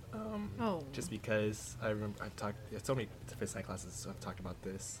 Oh. Just because I remember I've talked, so many different psych classes, so I've talked about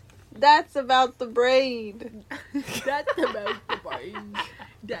this. That's about the brain. That's about the mind.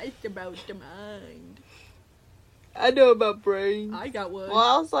 That's about the mind. I know about brains. I got one. Well,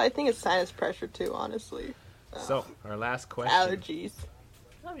 also, I think it's sinus pressure too, honestly. So, our last question. Allergies.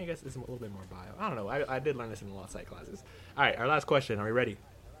 I mean, I guess it's a little bit more bio. I don't know. I did learn this in a lot of psych classes. All right, our last question. Are we ready?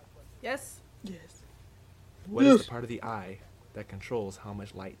 Yes. Yes. What is the part of the eye that controls how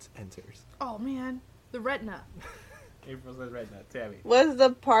much light enters? Oh man, the retina. April says retina. Tammy. What's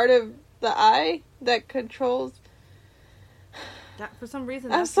the part of the eye that controls? That for some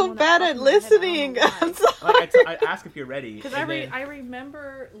reason. I'm that's the so one bad that at popped in my head. listening. I don't I'm know why. sorry. I ask if you're ready. Because and then- I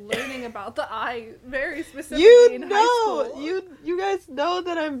remember learning about the eye very specifically You in high know, school. you guys know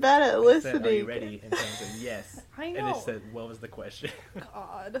that I'm bad at I listening. said, are you ready? And Tammy said yes. I And know. it said, what was the question?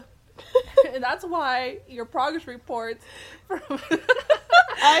 God. And that's why your progress reports from,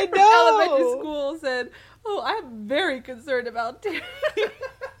 I from know. elementary school said, "Oh, I'm very concerned about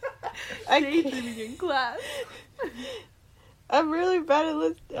I daydreaming in class." I'm really bad at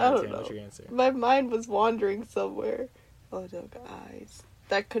listening. I don't Tam, what's know. your answer? My mind was wandering somewhere. Oh, the eyes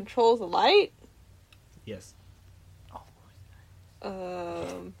that controls the light. Yes.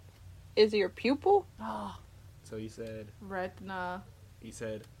 Is it your pupil? Oh, So you said, retina, you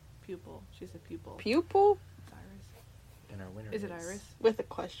said, pupil. She said pupil. Pupil It's iris. and our winner Is it iris? with a Our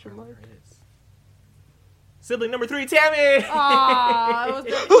question winner mark. is sibling number 3, Tammy! Ah, it was the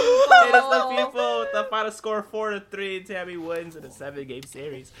It is the pupil. people with the final score 4-3. Tammy wins in a 7-game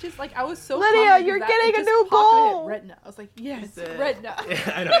series. Just like I was so. Lydia, confident you're that getting it a just new popped in my head, goal. Retina. I was like, yes, Said- retina.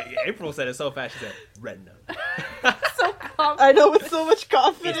 Yeah, I know. April said it so fast. She said, retina. So confident. I know with so much It's the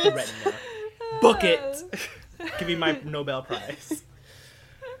confidence. retina. Book it. Give me my Nobel Prize.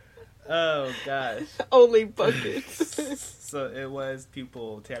 Oh gosh. Only buckets. So it was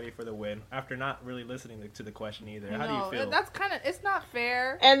pupil Tabby for the win after not really listening to the question either. How do you feel? That's kind of, it's not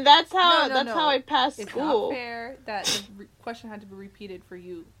fair. And that's how No. how I passed It's school. not fair that the question had to be repeated for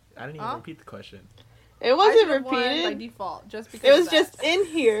you. I didn't even repeat the question. It wasn't I should've won repeated by default, just because it was of that. just in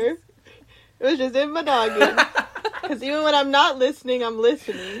here. It was just in my noggin. Because even when I'm not listening, I'm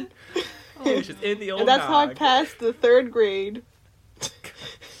listening. It was just in the old And that's how I nog. passed the 3rd grade. Oh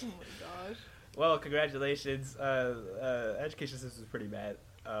my gosh. Well, congratulations. Education system is pretty bad.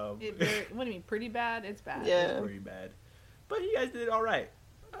 What do you mean, pretty bad? It's bad. Yeah. It's pretty bad. But you guys did all right.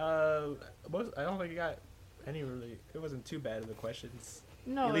 I don't think you got any really. It wasn't too bad of the questions.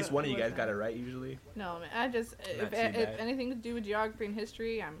 No. At least one of you guys wasn't. got it right usually. No, man. I just, if Not too bad. anything to do with geography and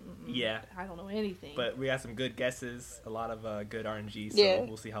history, Yeah. I don't know anything. But we got some good guesses, a lot of good RNG, so Yeah.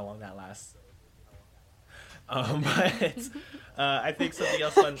 we'll see how long that lasts. But I think something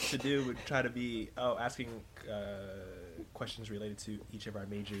else fun to do would try to be asking questions related to each of our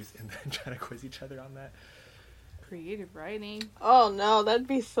majors and then try to quiz each other on that. Creative writing. Oh no, that'd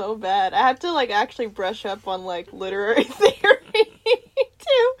be so bad. I had to actually brush up on literary theory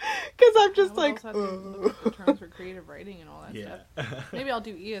too, because I'm just I would also have to look up the terms for creative writing and all that stuff. Maybe I'll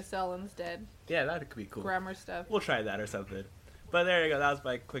do ESL instead. Yeah, that could be cool. Grammar stuff. We'll try that or something. But there you go. That was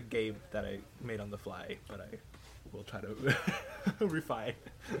my quick game that I made on the fly, but I will try to refine.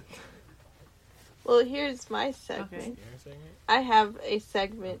 Well, here's my segment. Okay. I have a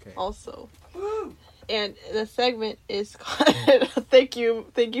segment also. Woo! And the segment is called thank you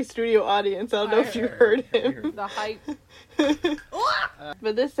studio audience. I don't know if you heard him. The hype.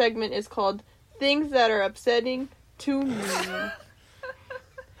 But this segment is called Things That Are Upsetting to Me.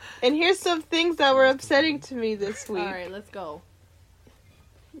 And here's some things that were upsetting to me this week. Alright, let's go.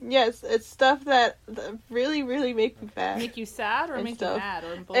 Yes, it's stuff that really, really make me mad. Make you sad or And make stuff. you mad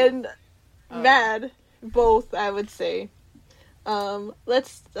or both? And mad. Both, I would say. I'll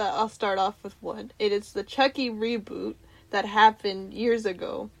start off with one. It is the Chucky reboot that happened years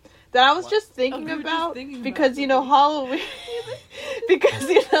ago. That I was just thinking we were just about thinking because about it. Halloween. because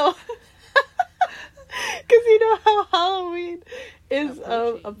how Halloween is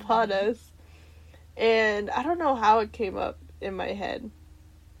Approaching. upon us, and I don't know how it came up in my head,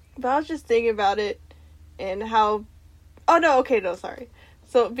 but I was just thinking about it and how. Oh no! Okay, no, sorry.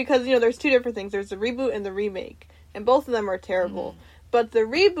 So because there's two different things. There's the reboot and the remake, and both of them are terrible. But the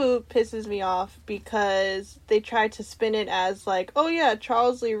reboot pisses me off because they tried to spin it as oh yeah,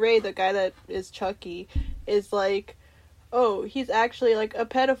 Charles Lee Ray, the guy that is Chucky, is oh, he's actually a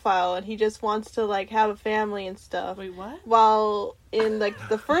pedophile and he just wants to have a family and stuff. Wait, what? While in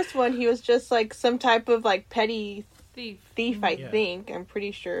the first one, he was just some type of petty thief. I think, I'm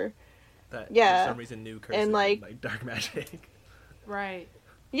pretty sure. That Yeah. for some reason knew cursive And, like dark magic. Right.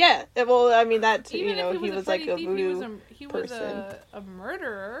 Yeah, well, I mean that too. Even if he was petty a thief, voodoo. he was person. a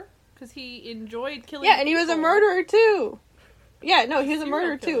murderer because he enjoyed killing. Yeah, and he was a people. murderer too. Yeah, no, he was a Serial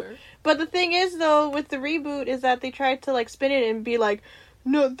murderer too. killer. But the thing is, though, with the reboot, is that they tried to spin it and be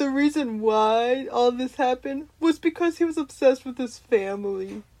no, the reason why all this happened was because he was obsessed with his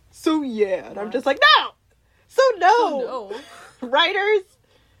family. So yeah, and I'm just no. So no, writers.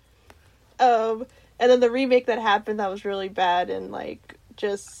 And then the remake that happened that was really bad and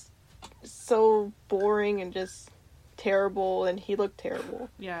just so boring and just terrible, and he looked terrible.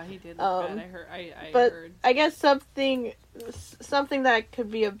 Yeah, he did look bad. I But heard. I guess something that could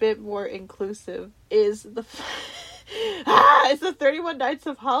be a bit more inclusive is it's the 31 Nights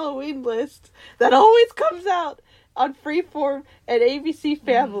of Halloween list that always comes out on Freeform and ABC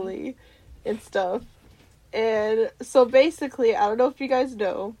Family and stuff. And so basically, I don't know if you guys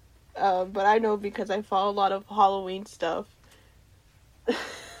know, but I know because I follow a lot of Halloween stuff.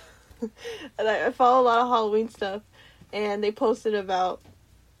 And I follow a lot of Halloween stuff, and they posted about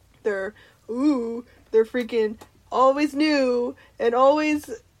their freaking always new and always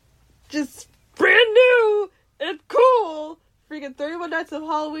just brand new and cool freaking 31 Nights of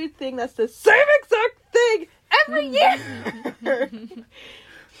Halloween thing that's the same exact thing every year.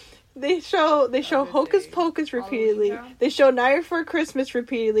 They show Hocus Pocus repeatedly. Halloween Town? They show Nightmare Before Christmas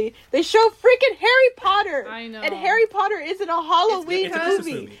repeatedly. They show freaking Harry Potter. I know. And Harry Potter isn't a Halloween It's a Christmas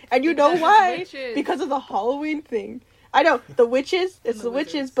movie. movie. And you know Because why? it's witches. Because of the Halloween thing. I know, the witches, it's The the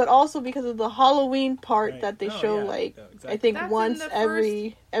witches, wizards. but also because of the Halloween part Right. that they Oh, show yeah. like No, I exactly. think That's in once the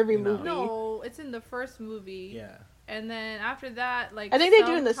every No. movie. No, it's in the first movie. Yeah. And then after that, I think they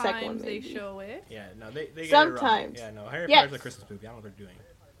do in the second one, sometimes maybe. they show it. Yeah, no, they get Sometimes. it wrong. Yeah, no, Harry Yes. Potter's a Christmas movie. I don't know what they're doing.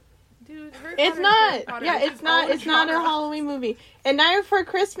 Dude, Harry It's Potter's not. Harry Potter. Yeah, It's it's its not. own It's not a genre. Halloween movie. And Nightmare Before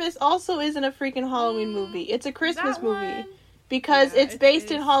Christmas also isn't a freaking Halloween movie. It's a Christmas That movie. one, because Yeah, it's based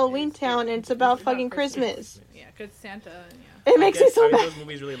in it's- Halloween it's Town good. and it's about It's about fucking Christmas. Christmas. Yeah, because Santa. Yeah, It makes me so mad. Those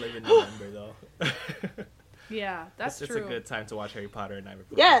movies really live in November, though. yeah, that's it's true. a good time to watch Harry Potter and Nightmare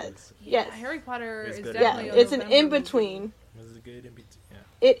Before Yes. Christmas. Yeah, Yes. Harry Potter It's is good. definitely Yeah, a it's an November in-between. movie. It was a good in between.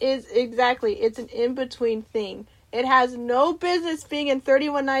 Yeah. It is, exactly. It's an in-between thing. It has no business being in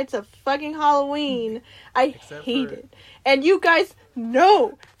 31 Nights of fucking Halloween. I Except hate for- it. And you guys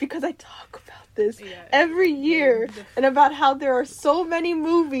know, because I talk about this Yeah, every year, and about how there are so many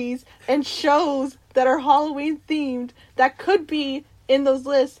movies and shows that are Halloween themed that could be in those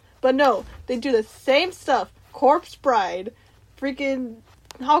lists. But no, they do the same stuff. Corpse Bride, freaking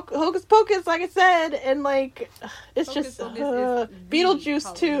Hocus Pocus, like I said, and like, it's Hocus just, Pocus is the Beetlejuice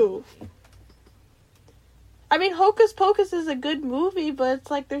Halloween too. movie. I mean, Hocus Pocus is a good movie, but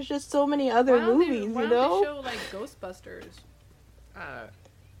it's like there's just so many other Why don't movies, why you don't know? they show like Ghostbusters?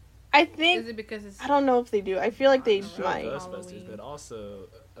 I Is think, it because it's? I don't know if they do. I feel like they I don't Show know. might. Ghostbusters, Halloween. but also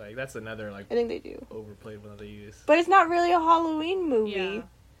like that's another like I think they do. overplayed one that they use. But it's not really a Halloween movie. Yeah.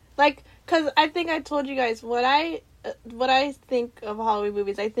 Like, cause I think I told you guys what I think of Halloween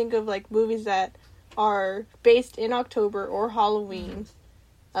movies. I think of like movies that are based in October or Halloween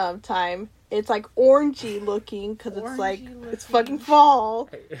time. It's like orangey looking because it's like Orangey it's looking. fucking fall.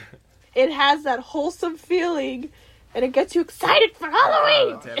 It has that wholesome feeling, and it gets you excited for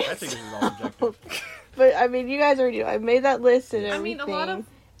Halloween. Damn, I think this is all subjective. But I mean, you guys already know. I made that list and I everything, mean, a lot of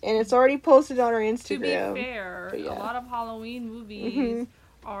and it's already posted on our to be Instagram. fair, but yeah. a lot of Halloween movies Mhm.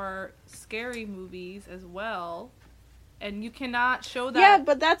 are scary movies as well, and you cannot show that. Yeah,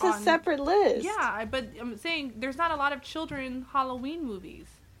 but that's a on- separate list. Yeah, but I'm saying there's not a lot of children Halloween movies.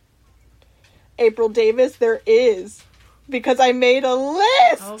 April Davis, there is. Because I made a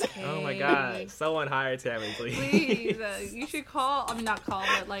list! Okay. Oh my god, someone hire Tammy, please. Please, you should call. I mean, not call,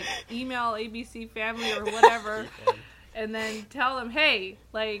 but like email ABC Family or whatever, and then tell them, hey,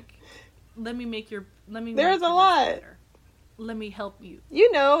 like, let me make your. There's your a list lot. better. Let me help you.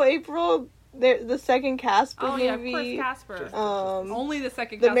 You know, April, the second Casper Oh movie. yeah, of course, Casper. Only Only the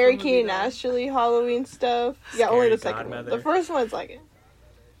second. the Casper Mary movie, Kate and though. Ashley Halloween stuff. Yeah, only Scary the second Godmother. one. The first one's like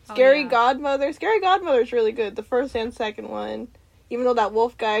Oh, Scary yeah. Godmother. Scary Godmother's really good. The first and second one. Even though that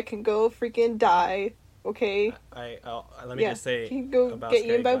wolf guy can go freaking die. Okay? Let me Yeah, just say he can go about get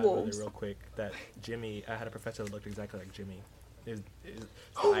Scary eaten by Godmother wolves. real quick that Jimmy, I had a professor that looked exactly like Jimmy. His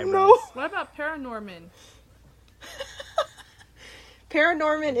Oh, eyebrows. no. What about Paranorman?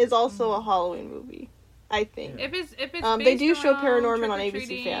 Paranorman is also a Halloween movie. I think. If it's They based do show around Paranorman on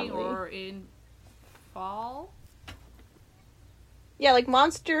trick-or-treating ABC Family. or in fall. Yeah, like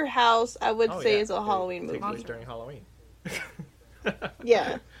Monster House, I would Oh, say yeah. is a Halloween Takes movie. place during Halloween.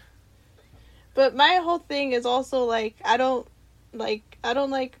 Yeah. But my whole thing is also like I don't like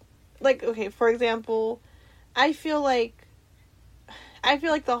okay, for example, I feel like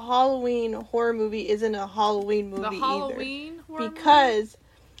the Halloween horror movie isn't a Halloween movie The Halloween either. horror Because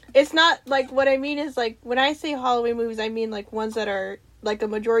it's not like what I mean is like when I say Halloween movies I mean like ones that are like a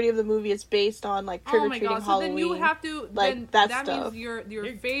majority of the movie is based on like trick Oh or my treating god! So Halloween. then you have to like, then that that stuff. means your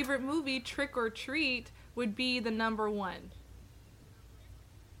favorite movie Trick or Treat would be the number one.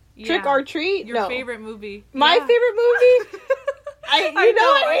 Trick Yeah. or Treat? Your No. favorite movie. My Yeah. favorite movie? I hate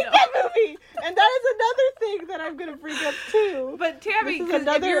know. that movie, and that is another thing that I'm gonna bring up too. But Tammy, This is 'cause if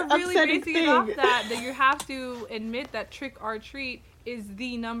another you're really upsetting basing it off thing. that you have to admit that Trick or Treat is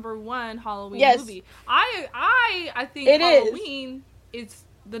the number one Halloween Yes. movie. I think It is. Halloween is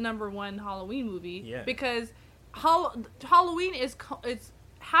the number one Halloween movie Yeah. because Halloween is it's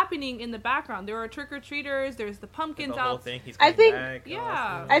happening in the background. There are trick or treaters. There's the pumpkins the whole out. thing, he's I coming think- back, all Yeah.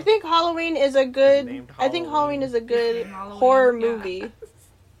 that I stuff. think Halloween is a good. named I think Halloween Halloween. is a good Halloween, horror yeah. movie.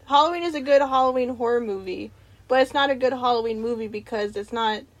 Halloween is a good Halloween horror movie, but it's not a good Halloween movie because it's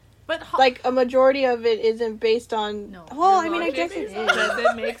not But like a majority of it isn't based on. No. Well, Your I mean, I logic guess it is.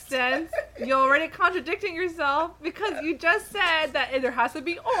 doesn't make sense. You're already contradicting yourself because you just said that there has to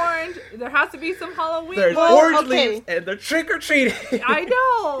be orange. There has to be some Halloween. There's Well, orange okay. leaves and they're trick or treating. I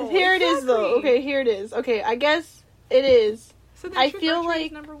know. Here it is, though. exactly. Okay, here it is. Okay, I guess it is. So then I Trick or feel Treat is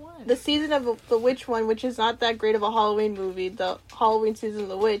like number one. The season of the Witch one, which is not that great of a Halloween movie, the Halloween season of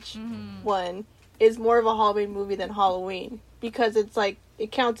the Witch Mhm. one is more of a Halloween movie than Halloween because it's like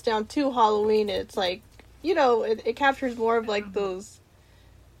it counts down to Halloween and it's like it captures more of like those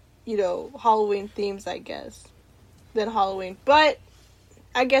Halloween themes, I guess, than Halloween. But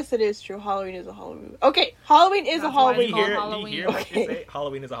I guess it is true. Halloween is a Halloween movie. Okay, Halloween is a That's why Do Halloween you called hear, movie. do Halloween. you hear what Okay. they say?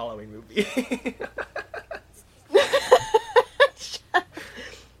 Halloween is a Halloween movie.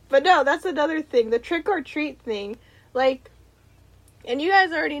 But no, that's another thing. The trick or treat thing. Like, and you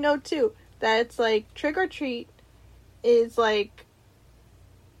guys already know too, that it's like trick or treat is like,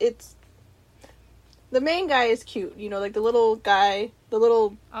 it's, the main guy is cute, you know, like the little guy, the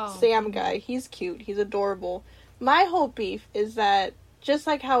little Sam guy, he's cute, he's adorable. My whole beef is that, just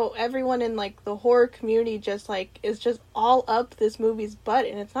like how everyone in, like, the horror community just, like, is just all up this movie's butt,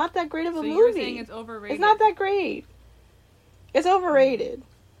 and it's not that great of a movie. You're saying it's overrated? It's not that great. It's overrated.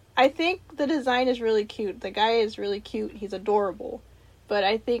 I think the design is really cute. The guy is really cute. He's adorable. But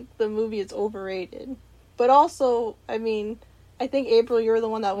I think the movie is overrated. But also, I mean, I think, April, you're the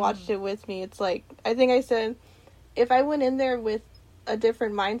one that watched it with me. It's like, I think I said, if I went in there with a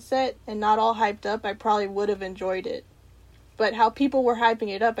different mindset and not all hyped up, I probably would have enjoyed it. But how people were hyping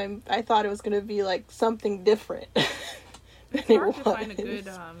it up, I thought it was going to be, like, something different. It's hard to find a good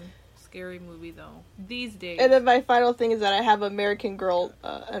scary movie, though, these days. And then my final thing is that I have an American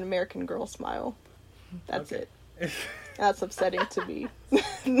Girl smile. That's it. That's upsetting to me.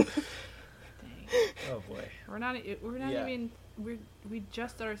 Oh boy. We're not even. We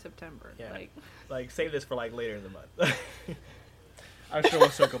just started September. Yeah. Like save this for like later in the month. I'm sure we'll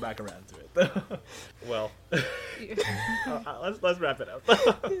circle back around to it. Well, let's wrap it up.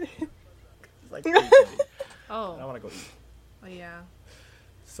 It's like 3:30. Oh. I want to go eat. Oh yeah.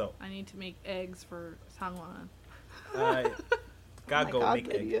 So I need to make eggs for Sangwan. Gotta go make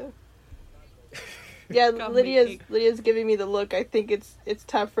Lydia. egg. Yeah, Lydia's giving me the look. I think it's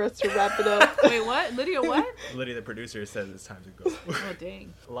time for us to wrap it up. Wait, what? Lydia, what? Lydia, the producer, says it's time to go. Oh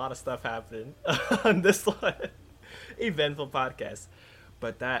dang! A lot of stuff happened on this one eventful podcast,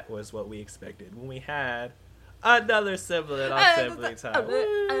 but that was what we expected when we had another sibling on sibling time.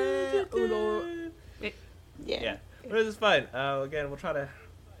 Yeah. But this is fun. Again, we'll try to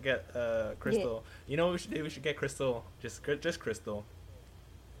get Crystal. Yeah. You know what we should do? We should get Crystal, just Crystal,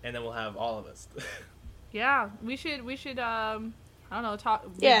 and then we'll have all of us. Yeah, we should. I don't know. Talk.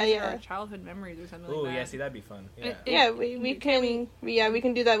 Our childhood memories or something. Ooh, like that. yeah. See, that'd be fun. Yeah. We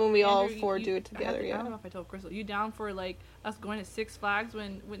can do that when we all four do it together. I don't know if I told Crystal. You down for like us going to Six Flags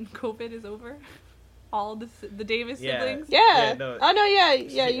when COVID is over? All the Davis siblings. Yeah. No. Oh no.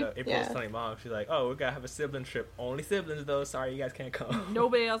 Yeah. April's telling mom. She's like, "Oh, we're gonna have a sibling trip. Only siblings though. Sorry, you guys can't come.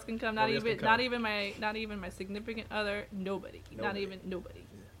 Nobody else can come. Not even my significant other. Nobody. Not even nobody.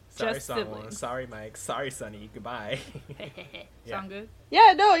 Sorry, just someone. siblings. Sorry, Mike. Sorry, Sonny. Goodbye." Sound good?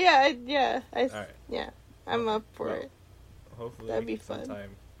 Yeah. No. Yeah. All right. Yeah. I'm up for it. Hopefully, that'd be fun.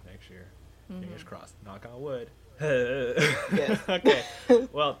 Sometime next year. Fingers crossed. Knock on wood. Yes. Okay.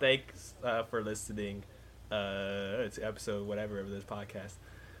 Well, thanks for listening. It's episode whatever of this podcast.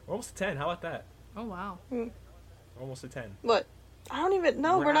 We're almost to 10. How about that? Oh wow. We're almost to 10. What? I don't even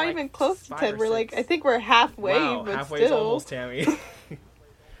know. We're not even close to 10. We're 6. like, I think we're halfway. Wow, but halfway is still. almost, Tammy.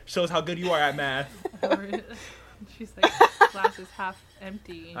 Shows how good you are at math. She's like, glass is half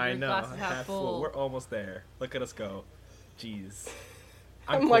empty. And I your know. glass is half full. We're almost there. Look at us go. Jeez.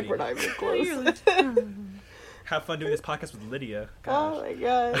 I'm like, we're not even close. Have fun doing this podcast with Lydia. Gosh. Oh my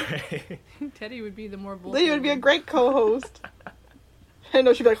god. Teddy would be the more bold. Lydia would be a great co-host. I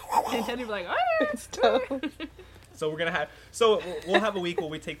know she'd be like, and Teddy would be like, So we're gonna have. So we'll have a week where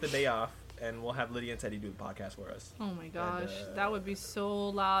we take the day off, and we'll have Lydia and Teddy do the podcast for us. Oh my gosh, that would be so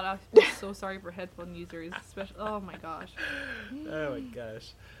loud. I'm so sorry for headphone users, especially. Oh my gosh. Oh my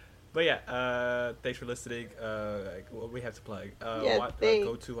gosh. But yeah, thanks for listening. What we have to plug.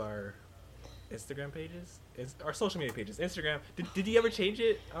 Go to our Instagram pages. It's our social media pages. Instagram. Did you ever change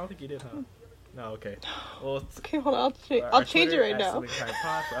it? I don't think you did, huh? No. Okay. Well. Okay, hold on. I'll change it right now. Sibling Time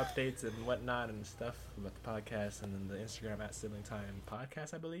Pod for updates and whatnot and stuff about the podcast, and then the Instagram at Sibling Time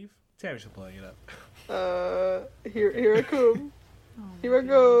Podcast, I believe. Tammy's just pulling it up. Here I come. Here I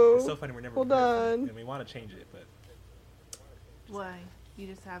go. It's so funny. We're never. Hold on. And we want to change it, but. Why? You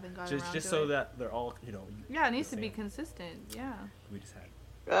just haven't gotten around just to so it? that they're all, Yeah, it needs to be consistent. Yeah. We just had.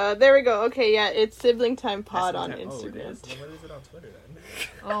 There we go. Okay, yeah, it's Sibling Time Pod on Instagram. Oh, it is? Then what is it on Twitter then?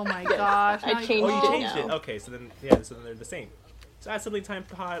 Oh my gosh. I changed it changed now. it. Okay, so then they're the same. So at Sibling Time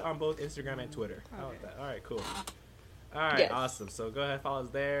Pod on both Instagram and Twitter. How about that? All right, cool. All right, Yes. Awesome. So go ahead and follow us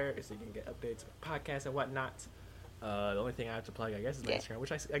there so you can get updates of podcasts and whatnot. The only thing I have to plug, I guess, is my Instagram,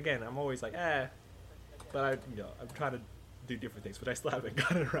 which I'm always like, but I'm trying to do different things, but I still haven't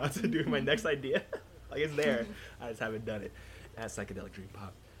gotten around to doing my next idea. Like it's there, I just haven't done it. At Psychedelic Dream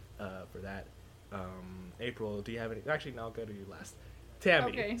Pop, for that. April, do you have any? Actually, no, I'll go to you last.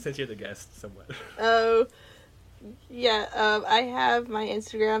 Tammy, since you're the guest, somewhat. Oh, yeah. I have my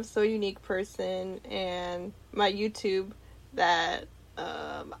Instagram, So Unique Person, and my YouTube that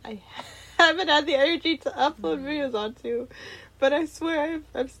I haven't had the energy to upload videos onto, but I swear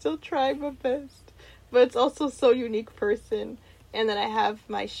I'm still trying my best. But it's also So Unique Person, and then I have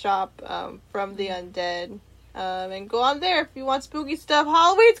my shop, From the Undead, And go on there if you want spooky stuff.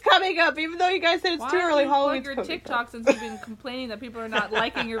 Halloween's coming up, even though you guys said it's too early. Halloween's your coming TikTok up. since you've been complaining that people are not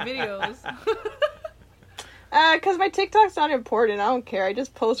liking your videos? Cause my TikTok's not important. I don't care. I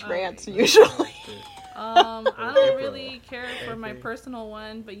just post rants usually. I don't really care for my personal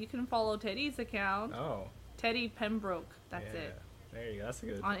one, but you can follow Teddy's account. Oh. Teddy Pembroke. That's it. There you go. That's a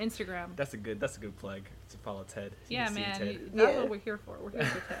good. On Instagram. That's a good plug to follow Ted. Yeah, man. Ted. That's what we're here for. We're here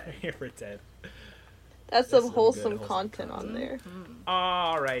for Ted. Here for Ted. That's some wholesome content on there.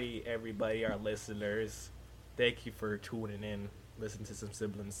 Alrighty, everybody, our listeners. Thank you for tuning in. Listen to some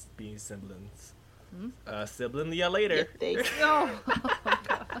siblings being siblings. Sibling ya later. Yeah, thanks. Oh.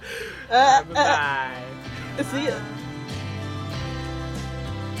 Bye. See ya.